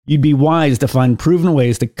run. You'd be wise to find proven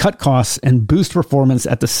ways to cut costs and boost performance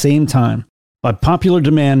at the same time. By popular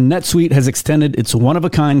demand, NetSuite has extended its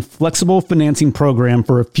one-of-a-kind flexible financing program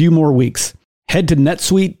for a few more weeks. Head to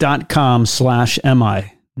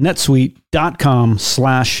netsuite.com/mi.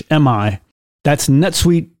 netsuite.com/mi. That's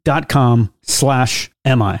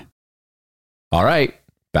netsuite.com/mi. All right,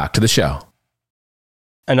 back to the show.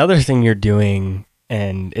 Another thing you're doing,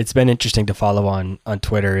 and it's been interesting to follow on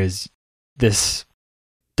Twitter, is this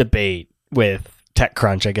debate with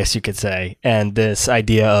TechCrunch, I guess you could say, and this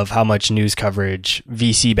idea of how much news coverage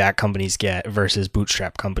VC-backed companies get versus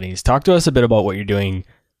bootstrap companies. Talk to us a bit about what you're doing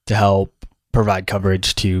to help provide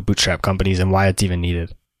coverage to bootstrap companies and why it's even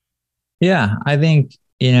needed. Yeah, I think,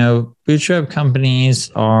 bootstrap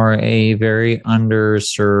companies are a very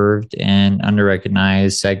underserved and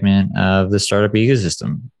underrecognized segment of the startup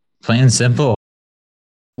ecosystem. Plain and simple.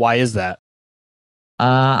 Why is that?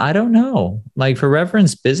 I don't know. Like, for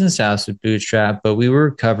reference, Business House with Bootstrap, but we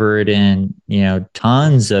were covered in,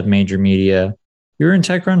 tons of major media. You were in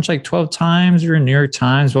TechCrunch like 12 times. You were in New York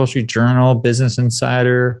Times, Wall Street Journal, Business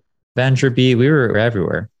Insider, VentureBeat. We were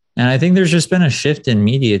everywhere. And I think there's just been a shift in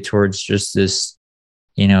media towards just this,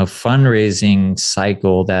 fundraising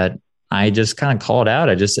cycle that I just kind of called out.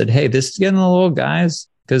 I just said, hey, this is getting a little, guys,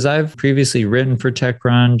 because I've previously written for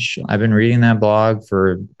TechCrunch. I've been reading that blog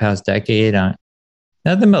for the past decade.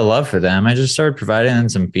 Nothing but love for them. I just started providing them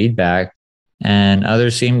some feedback and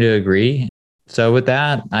others seem to agree. So with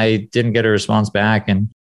that, I didn't get a response back.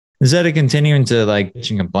 And instead of continuing to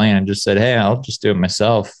bitch and complain, I just said, hey, I'll just do it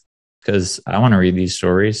myself because I want to read these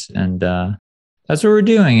stories. And that's what we're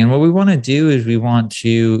doing. And what we want to do is we want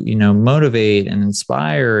to, motivate and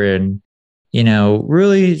inspire and,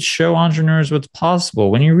 really show entrepreneurs what's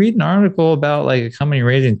possible. When you read an article about a company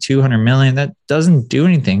raising 200 million, that doesn't do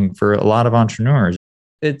anything for a lot of entrepreneurs.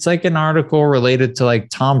 It's like an article related to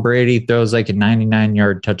Tom Brady throws a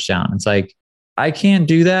 99-yard touchdown. It's I can't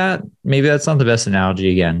do that. Maybe that's not the best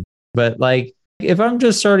analogy again. But if I'm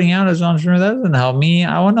just starting out as an entrepreneur, that doesn't help me.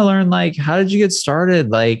 I want to learn how did you get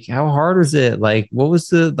started? How hard was it? What was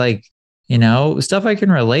the stuff I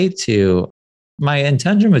can relate to? My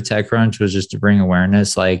intention with TechCrunch was just to bring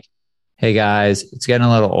awareness hey guys, it's getting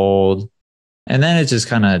a little old. And then it just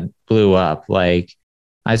kind of blew up. I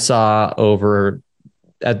saw over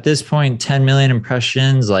at this point, 10 million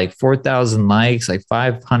impressions, 4,000 likes,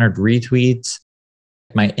 500 retweets.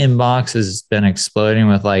 My inbox has been exploding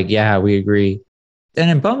with yeah, we agree. And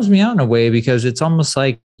it bums me out in a way because it's almost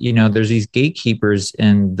there's these gatekeepers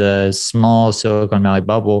in the small Silicon Valley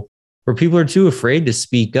bubble where people are too afraid to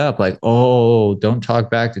speak up. Oh, don't talk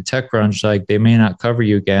back to TechCrunch. They may not cover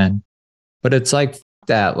you again. But it's that.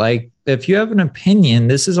 If you have an opinion,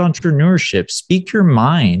 this is entrepreneurship. Speak your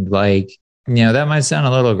mind. That might sound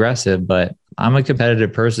a little aggressive, but I'm a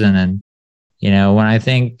competitive person. And, when I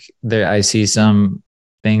think I see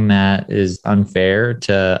something that is unfair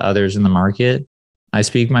to others in the market, I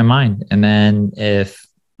speak my mind. And then if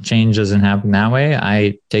change doesn't happen that way,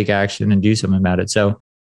 I take action and do something about it. So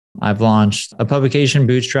I've launched a publication,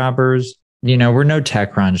 Bootstrappers. We're no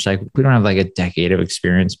TechCrunch. We don't have a decade of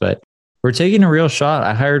experience, but we're taking a real shot.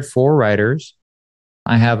 I hired 4 writers.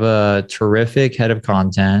 I have a terrific head of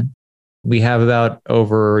content. We have about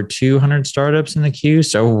over 200 startups in the queue.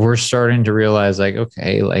 So we're starting to realize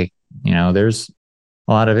okay, there's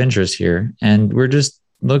a lot of interest here. And we're just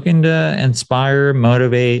looking to inspire,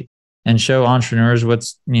 motivate, and show entrepreneurs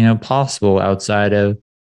what's, possible outside of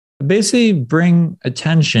basically bring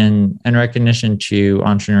attention and recognition to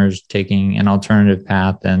entrepreneurs taking an alternative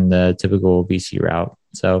path than the typical VC route.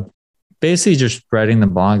 So basically just spreading the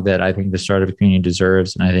blog that I think the startup community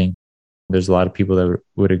deserves. And I think there's a lot of people that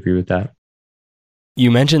would agree with that.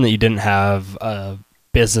 You mentioned that you didn't have a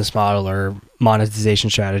business model or monetization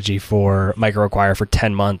strategy for MicroAcquire for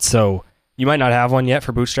 10 months. So you might not have one yet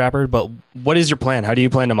for Bootstrapper, but what is your plan? How do you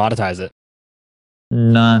plan to monetize it?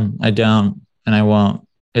 None. I don't, and I won't.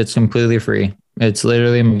 It's completely free. It's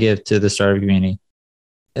literally a gift to the startup community.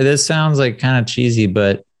 This sounds like kind of cheesy,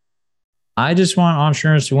 but I just want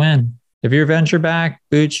entrepreneurs to win. If you're venture backed,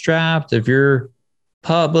 bootstrapped, if you're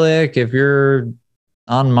public, if you're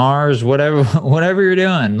on Mars, whatever you're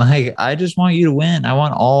doing, like, I just want you to win. I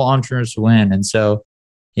want all entrepreneurs to win. And so,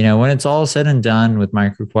 when it's all said and done with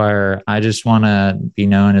MicroAcquire, I just want to be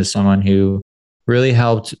known as someone who really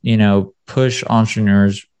helped, push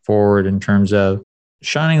entrepreneurs forward in terms of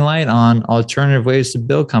shining light on alternative ways to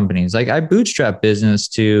build companies. Like, I bootstrap business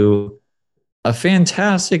to a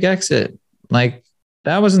fantastic exit. Like,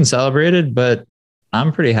 that wasn't celebrated, but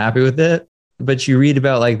I'm pretty happy with it. But you read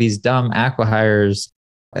about like these dumb acqui-hires,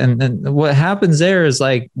 and then what happens there is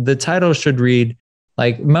like the title should read,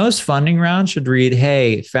 like, most funding rounds should read,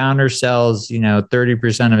 hey, founder sells,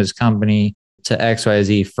 30% of his company to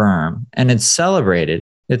XYZ firm. And it's celebrated.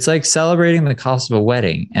 It's like celebrating the cost of a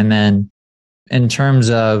wedding. And then in terms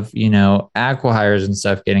of, acqui-hires and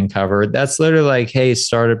stuff getting covered, that's literally like, hey,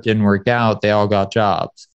 startup didn't work out. They all got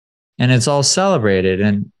jobs. And it's all celebrated.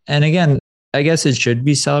 And again, I guess it should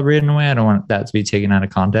be celebrated in a way. I don't want that to be taken out of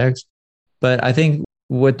context. But I think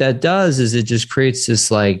what that does is it just creates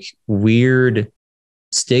this like weird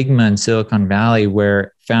stigma in Silicon Valley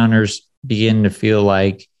where founders begin to feel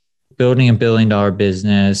like building $1 billion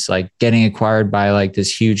business, like getting acquired by like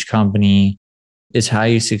this huge company, is how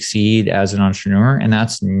you succeed as an entrepreneur. And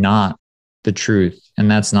that's not the truth. And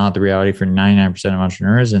that's not the reality for 99% of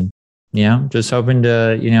entrepreneurs. And just hoping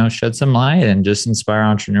to, shed some light and just inspire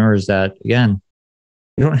entrepreneurs that, again,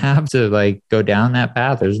 you don't have to like go down that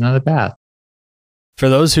path. There's another path. For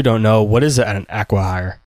those who don't know, what is an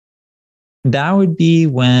acqui-hire? That would be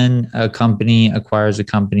when a company acquires a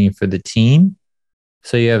company for the team.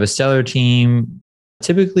 So you have a stellar team.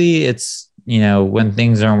 Typically it's, when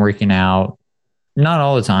things aren't working out, not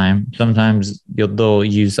all the time. Sometimes they'll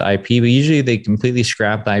use the IP, but usually they completely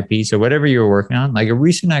scrap the IP. So whatever you were working on, like a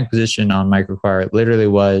recent acquisition on MicroAcquire, it literally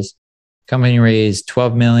was company raised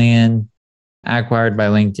 $12 million, acquired by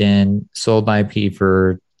LinkedIn, sold IP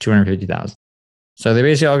for $250,000. So they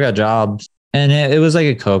basically all got jobs. And it was like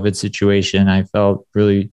a COVID situation. I felt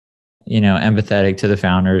really, empathetic to the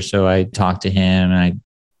founder. So I talked to him and I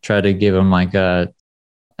tried to give him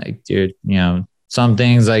dude, some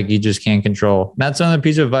things like you just can't control. That's another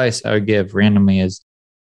piece of advice I would give randomly is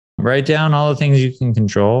write down all the things you can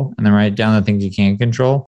control and then write down the things you can't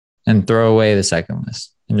control and throw away the second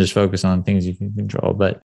list and just focus on the things you can control.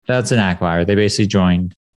 But that's an acqui-hire. They basically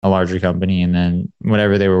joined a larger company and then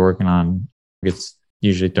whatever they were working on gets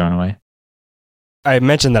usually thrown away. I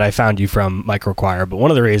mentioned that I found you from MicroAcquire, but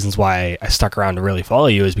one of the reasons why I stuck around to really follow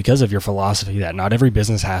you is because of your philosophy that not every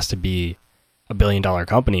business has to be $1 billion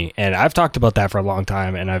company. And I've talked about that for a long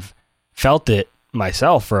time and I've felt it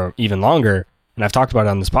myself for even longer. And I've talked about it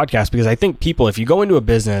on this podcast because I think people, if you go into a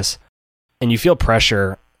business and you feel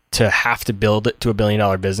pressure to have to build it to $1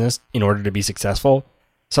 billion business in order to be successful,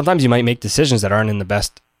 sometimes you might make decisions that aren't in the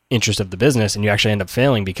best interest of the business and you actually end up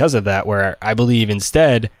failing because of that. Where I believe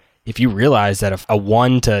instead, if you realize that a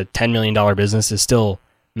 $1 to $10 million business is still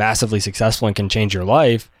massively successful and can change your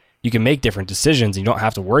life, you can make different decisions. And you don't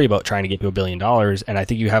have to worry about trying to get to $1 billion. And I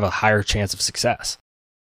think you have a higher chance of success.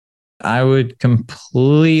 I would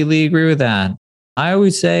completely agree with that. I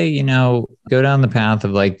always say, go down the path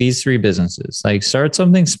of like these 3 businesses, like start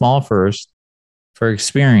something small first for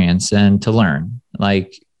experience and to learn.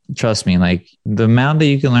 Like, trust me, like the amount that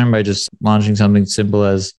you can learn by just launching something simple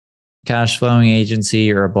as cash flowing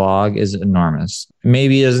agency or a blog is enormous.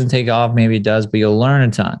 Maybe it doesn't take off, maybe it does, but you'll learn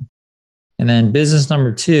a ton. And then business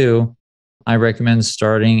number 2, I recommend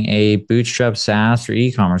starting a bootstrap SaaS or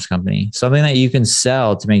e-commerce company, something that you can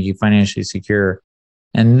sell to make you financially secure.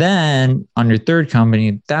 And then on your third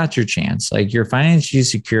company, that's your chance. Like, you're financially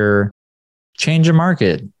secure, change a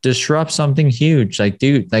market, disrupt something huge. Like,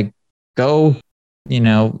 dude, like go,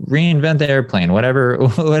 reinvent the airplane,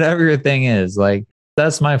 whatever your thing is. Like,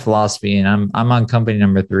 that's my philosophy. And I'm on company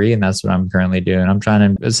number 3, and that's what I'm currently doing. I'm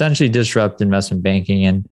trying to essentially disrupt investment banking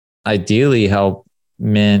and ideally help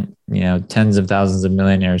mint, tens of thousands of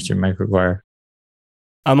millionaires through MicroAcquire.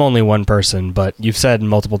 I'm only one person, but you've said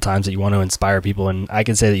multiple times that you want to inspire people. And I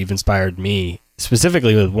can say that you've inspired me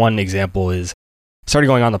specifically with one example is I started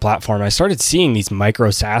going on the platform. I started seeing these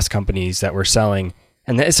micro SaaS companies that were selling,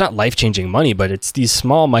 and it's not life-changing money, but it's these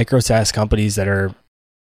small micro SaaS companies that are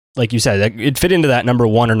like you said, it fit into that number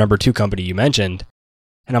one or number two company you mentioned.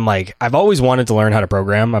 And I'm like, I've always wanted to learn how to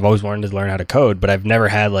program. I've always wanted to learn how to code, but I've never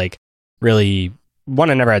had like really, one,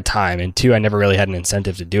 I never had time. And two, I never really had an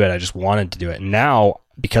incentive to do it. I just wanted to do it. And now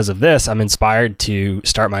because of this, I'm inspired to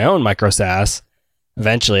start my own micro SaaS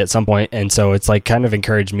eventually at some point. And so it's like kind of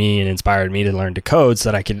encouraged me and inspired me to learn to code so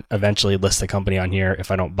that I could eventually list the company on here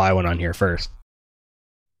if I don't buy one on here first.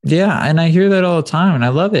 Yeah. And I hear that all the time and I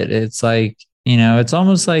love it. It's like, it's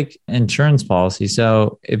almost like insurance policy.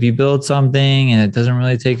 So if you build something and it doesn't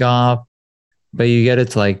really take off, but you get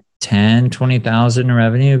it to like 10, 20,000 in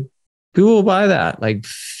revenue, people will buy that like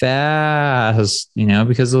fast,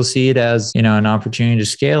 because they'll see it as, an opportunity to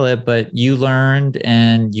scale it, but you learned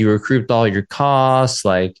and you recouped all your costs.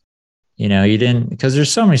 Like, you didn't, because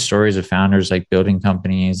there's so many stories of founders like building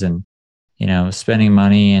companies and, spending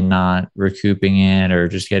money and not recouping it or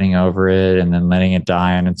just getting over it and then letting it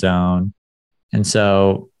die on its own. And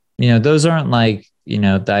so, those aren't like,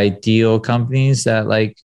 the ideal companies that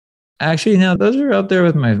like, actually, no, those are up there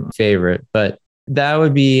with my favorite, but that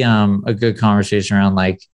would be a good conversation around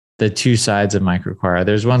like the two sides of microacquire.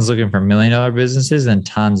 There's ones looking for $1 million businesses and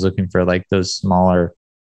tons looking for like those smaller,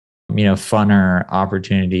 funner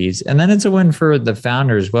opportunities. And then it's a win for the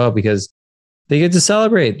founder as well, because they get to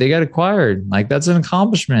celebrate. They got acquired. Like that's an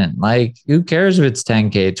accomplishment. Like who cares if it's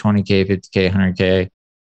 10K, 20K, 50K, 100K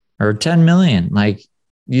or 10 million? Like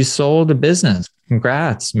you sold a business.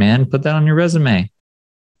 Congrats, man. Put that on your resume.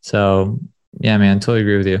 So yeah, man, totally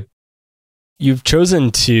agree with you. You've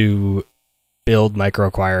chosen to build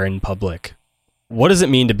microacquire in public. What does it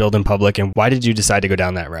mean to build in public and why did you decide to go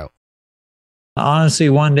down that route? Honestly,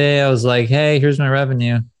 one day I was like, hey, here's my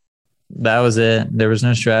revenue. That was it. There was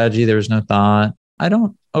no strategy. There was no thought. I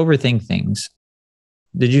don't overthink things.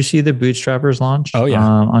 Did you see the Bootstrappers launch? Oh, yeah.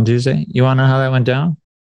 On Tuesday? You want to know how that went down?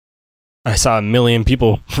 I saw 1 million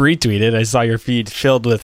people retweet it. I saw your feed filled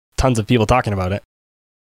with tons of people talking about it.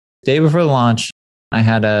 Day before the launch, I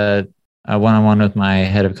had a one-on-one with my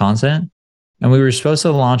head of content, and we were supposed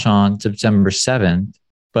to launch on September 7th,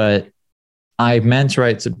 but I meant to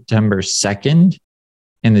write September 2nd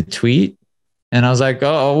in the tweet. And I was like,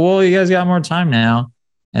 oh, well, you guys got more time now.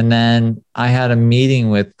 And then I had a meeting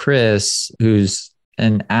with Chris, who's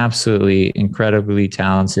an absolutely incredibly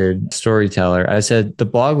talented storyteller. I said, the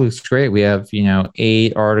blog looks great. We have,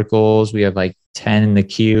 8 articles. We have like 10 in the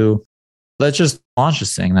queue. Let's just launch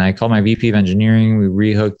this thing. And I called my VP of engineering. We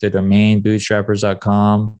rehooked the domain,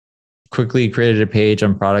 bootstrappers.com, quickly created a page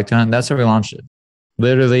on Product Hunt. That's how we launched it.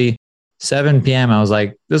 Literally 7 p.m. I was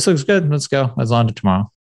like, this looks good. Let's go. Let's launch it tomorrow.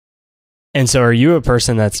 And so are you a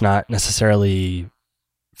person that's not necessarily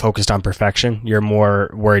focused on perfection? You're more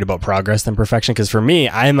worried about progress than perfection? Because for me,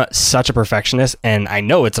 I'm such a perfectionist and I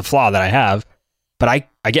know it's a flaw that I have, but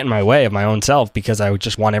I get in my way of my own self because I would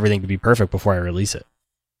just want everything to be perfect before I release it.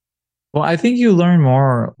 Well, I think you learn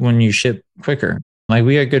more when you ship quicker. Like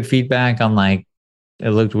we got good feedback on like,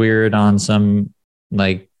 it looked weird on some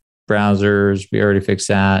like browsers. We already fixed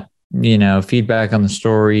that, feedback on the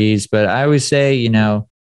stories. But I always say,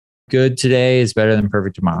 good today is better than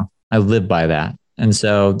perfect tomorrow. I live by that. And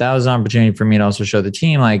so that was an opportunity for me to also show the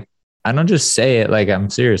team, like, I don't just say it like I'm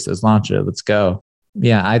serious. Let's launch it. Let's go.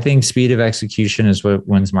 Yeah, I think speed of execution is what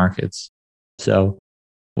wins markets. So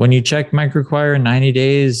when you check microacquire in 90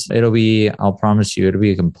 days, I'll promise you, it'll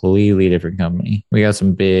be a completely different company. We got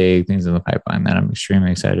some big things in the pipeline that I'm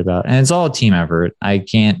extremely excited about. And it's all a team effort. I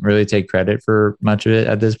can't really take credit for much of it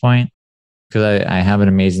at this point because I have an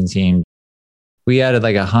amazing team. We added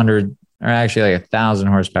like 100 or actually like 1,000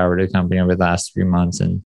 horsepower to the company over the last 3 months.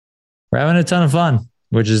 And we're having a ton of fun,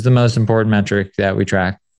 which is the most important metric that we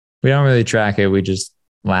track. We don't really track it. We just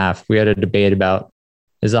laugh. We had a debate about,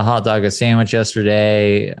 is a hot dog a sandwich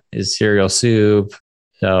yesterday? Is cereal soup?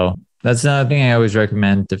 So that's another thing I always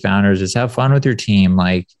recommend to founders is have fun with your team.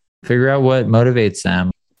 Like figure out what motivates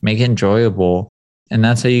them, make it enjoyable. And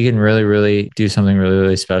that's how you can really, really do something really,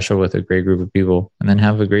 really special with a great group of people and then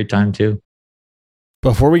have a great time too.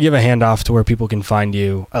 Before we give a handoff to where people can find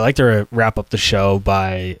you, I like to wrap up the show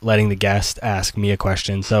by letting the guest ask me a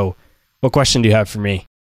question. So what question do you have for me?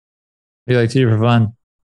 What do you like to do for fun?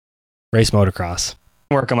 Race motocross.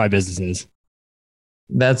 Work on my businesses.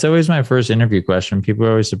 That's always my first interview question. People are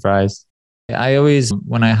always surprised.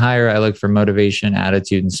 When I hire, I look for motivation,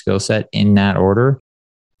 attitude, and skill set in that order.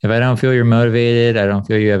 If I don't feel you're motivated, I don't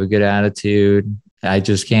feel you have a good attitude, I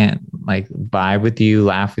just can't like vibe with you,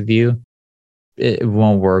 laugh with you. It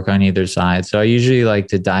won't work on either side. So I usually like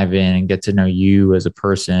to dive in and get to know you as a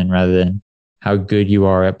person rather than how good you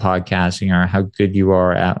are at podcasting or how good you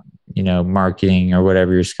are at, marketing or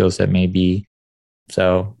whatever your skill set may be.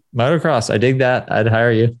 So motocross, I dig that. I'd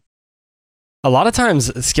hire you. A lot of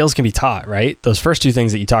times skills can be taught, right? Those first two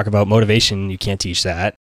things that you talk about, motivation, you can't teach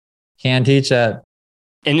that. Can't teach that.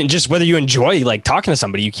 And just whether you enjoy like talking to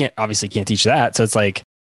somebody, you can't teach that. So it's like,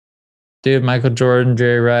 dude, Michael Jordan,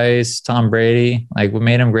 Jerry Rice, Tom Brady, like what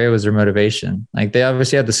made them great was their motivation. Like they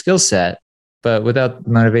obviously had the skill set, but without the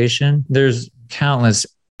motivation, there's countless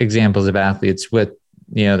examples of athletes with,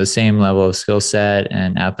 the same level of skill set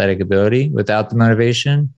and athletic ability. Without the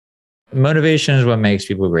motivation is what makes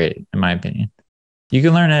people great, in my opinion. You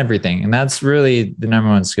can learn everything. And that's really the number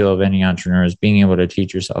one skill of any entrepreneur is being able to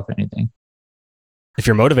teach yourself anything. If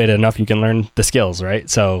you're motivated enough, you can learn the skills, right?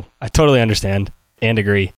 So I totally understand and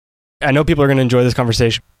agree. I know people are going to enjoy this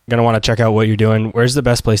conversation. Going to want to check out what you're doing. Where's the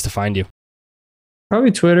best place to find you?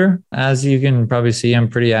 Probably Twitter. As you can probably see, I'm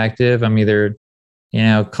pretty active. I'm either,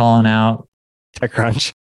 calling out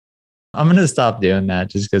TechCrunch. I'm going to stop doing that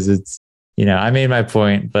just because it's, I made my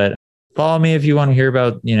point, but follow me if you want to hear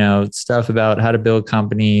about, stuff about how to build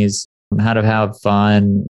companies, how to have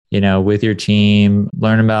fun, with your team,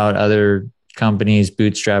 learn about other companies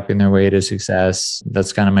bootstrapping their way to success.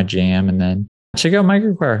 That's kind of my jam. And then check out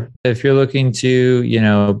MicroAcquire. If you're looking to,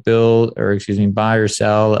 buy or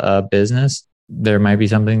sell a business, there might be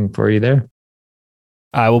something for you there.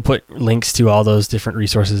 I will put links to all those different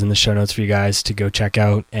resources in the show notes for you guys to go check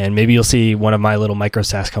out. And maybe you'll see one of my little micro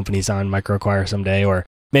SaaS companies on MicroAcquire someday, or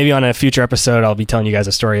maybe on a future episode, I'll be telling you guys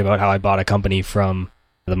a story about how I bought a company from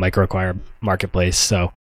the MicroAcquire marketplace.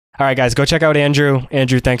 So, all right, guys, go check out Andrew.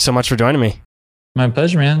 Andrew, thanks so much for joining me. My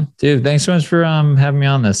pleasure, man. Dude, thanks so much for having me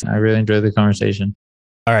on this. I really enjoyed the conversation.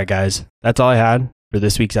 All right, guys, that's all I had for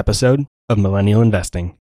this week's episode of Millennial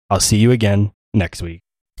Investing. I'll see you again next week.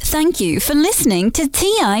 Thank you for listening to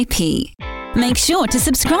TIP. Make sure to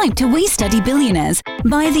subscribe to We Study Billionaires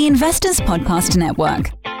by the Investors Podcast Network.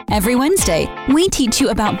 Every Wednesday, we teach you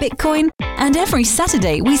about Bitcoin, and every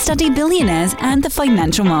Saturday, we study billionaires and the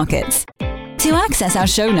financial markets. To access our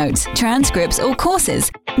show notes, transcripts, or courses,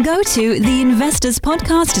 go to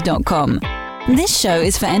theinvestorspodcast.com. This show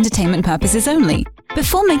is for entertainment purposes only.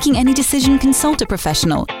 Before making any decision, consult a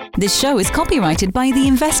professional. This show is copyrighted by the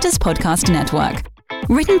Investors Podcast Network.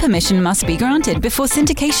 Written permission must be granted before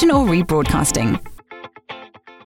syndication or rebroadcasting.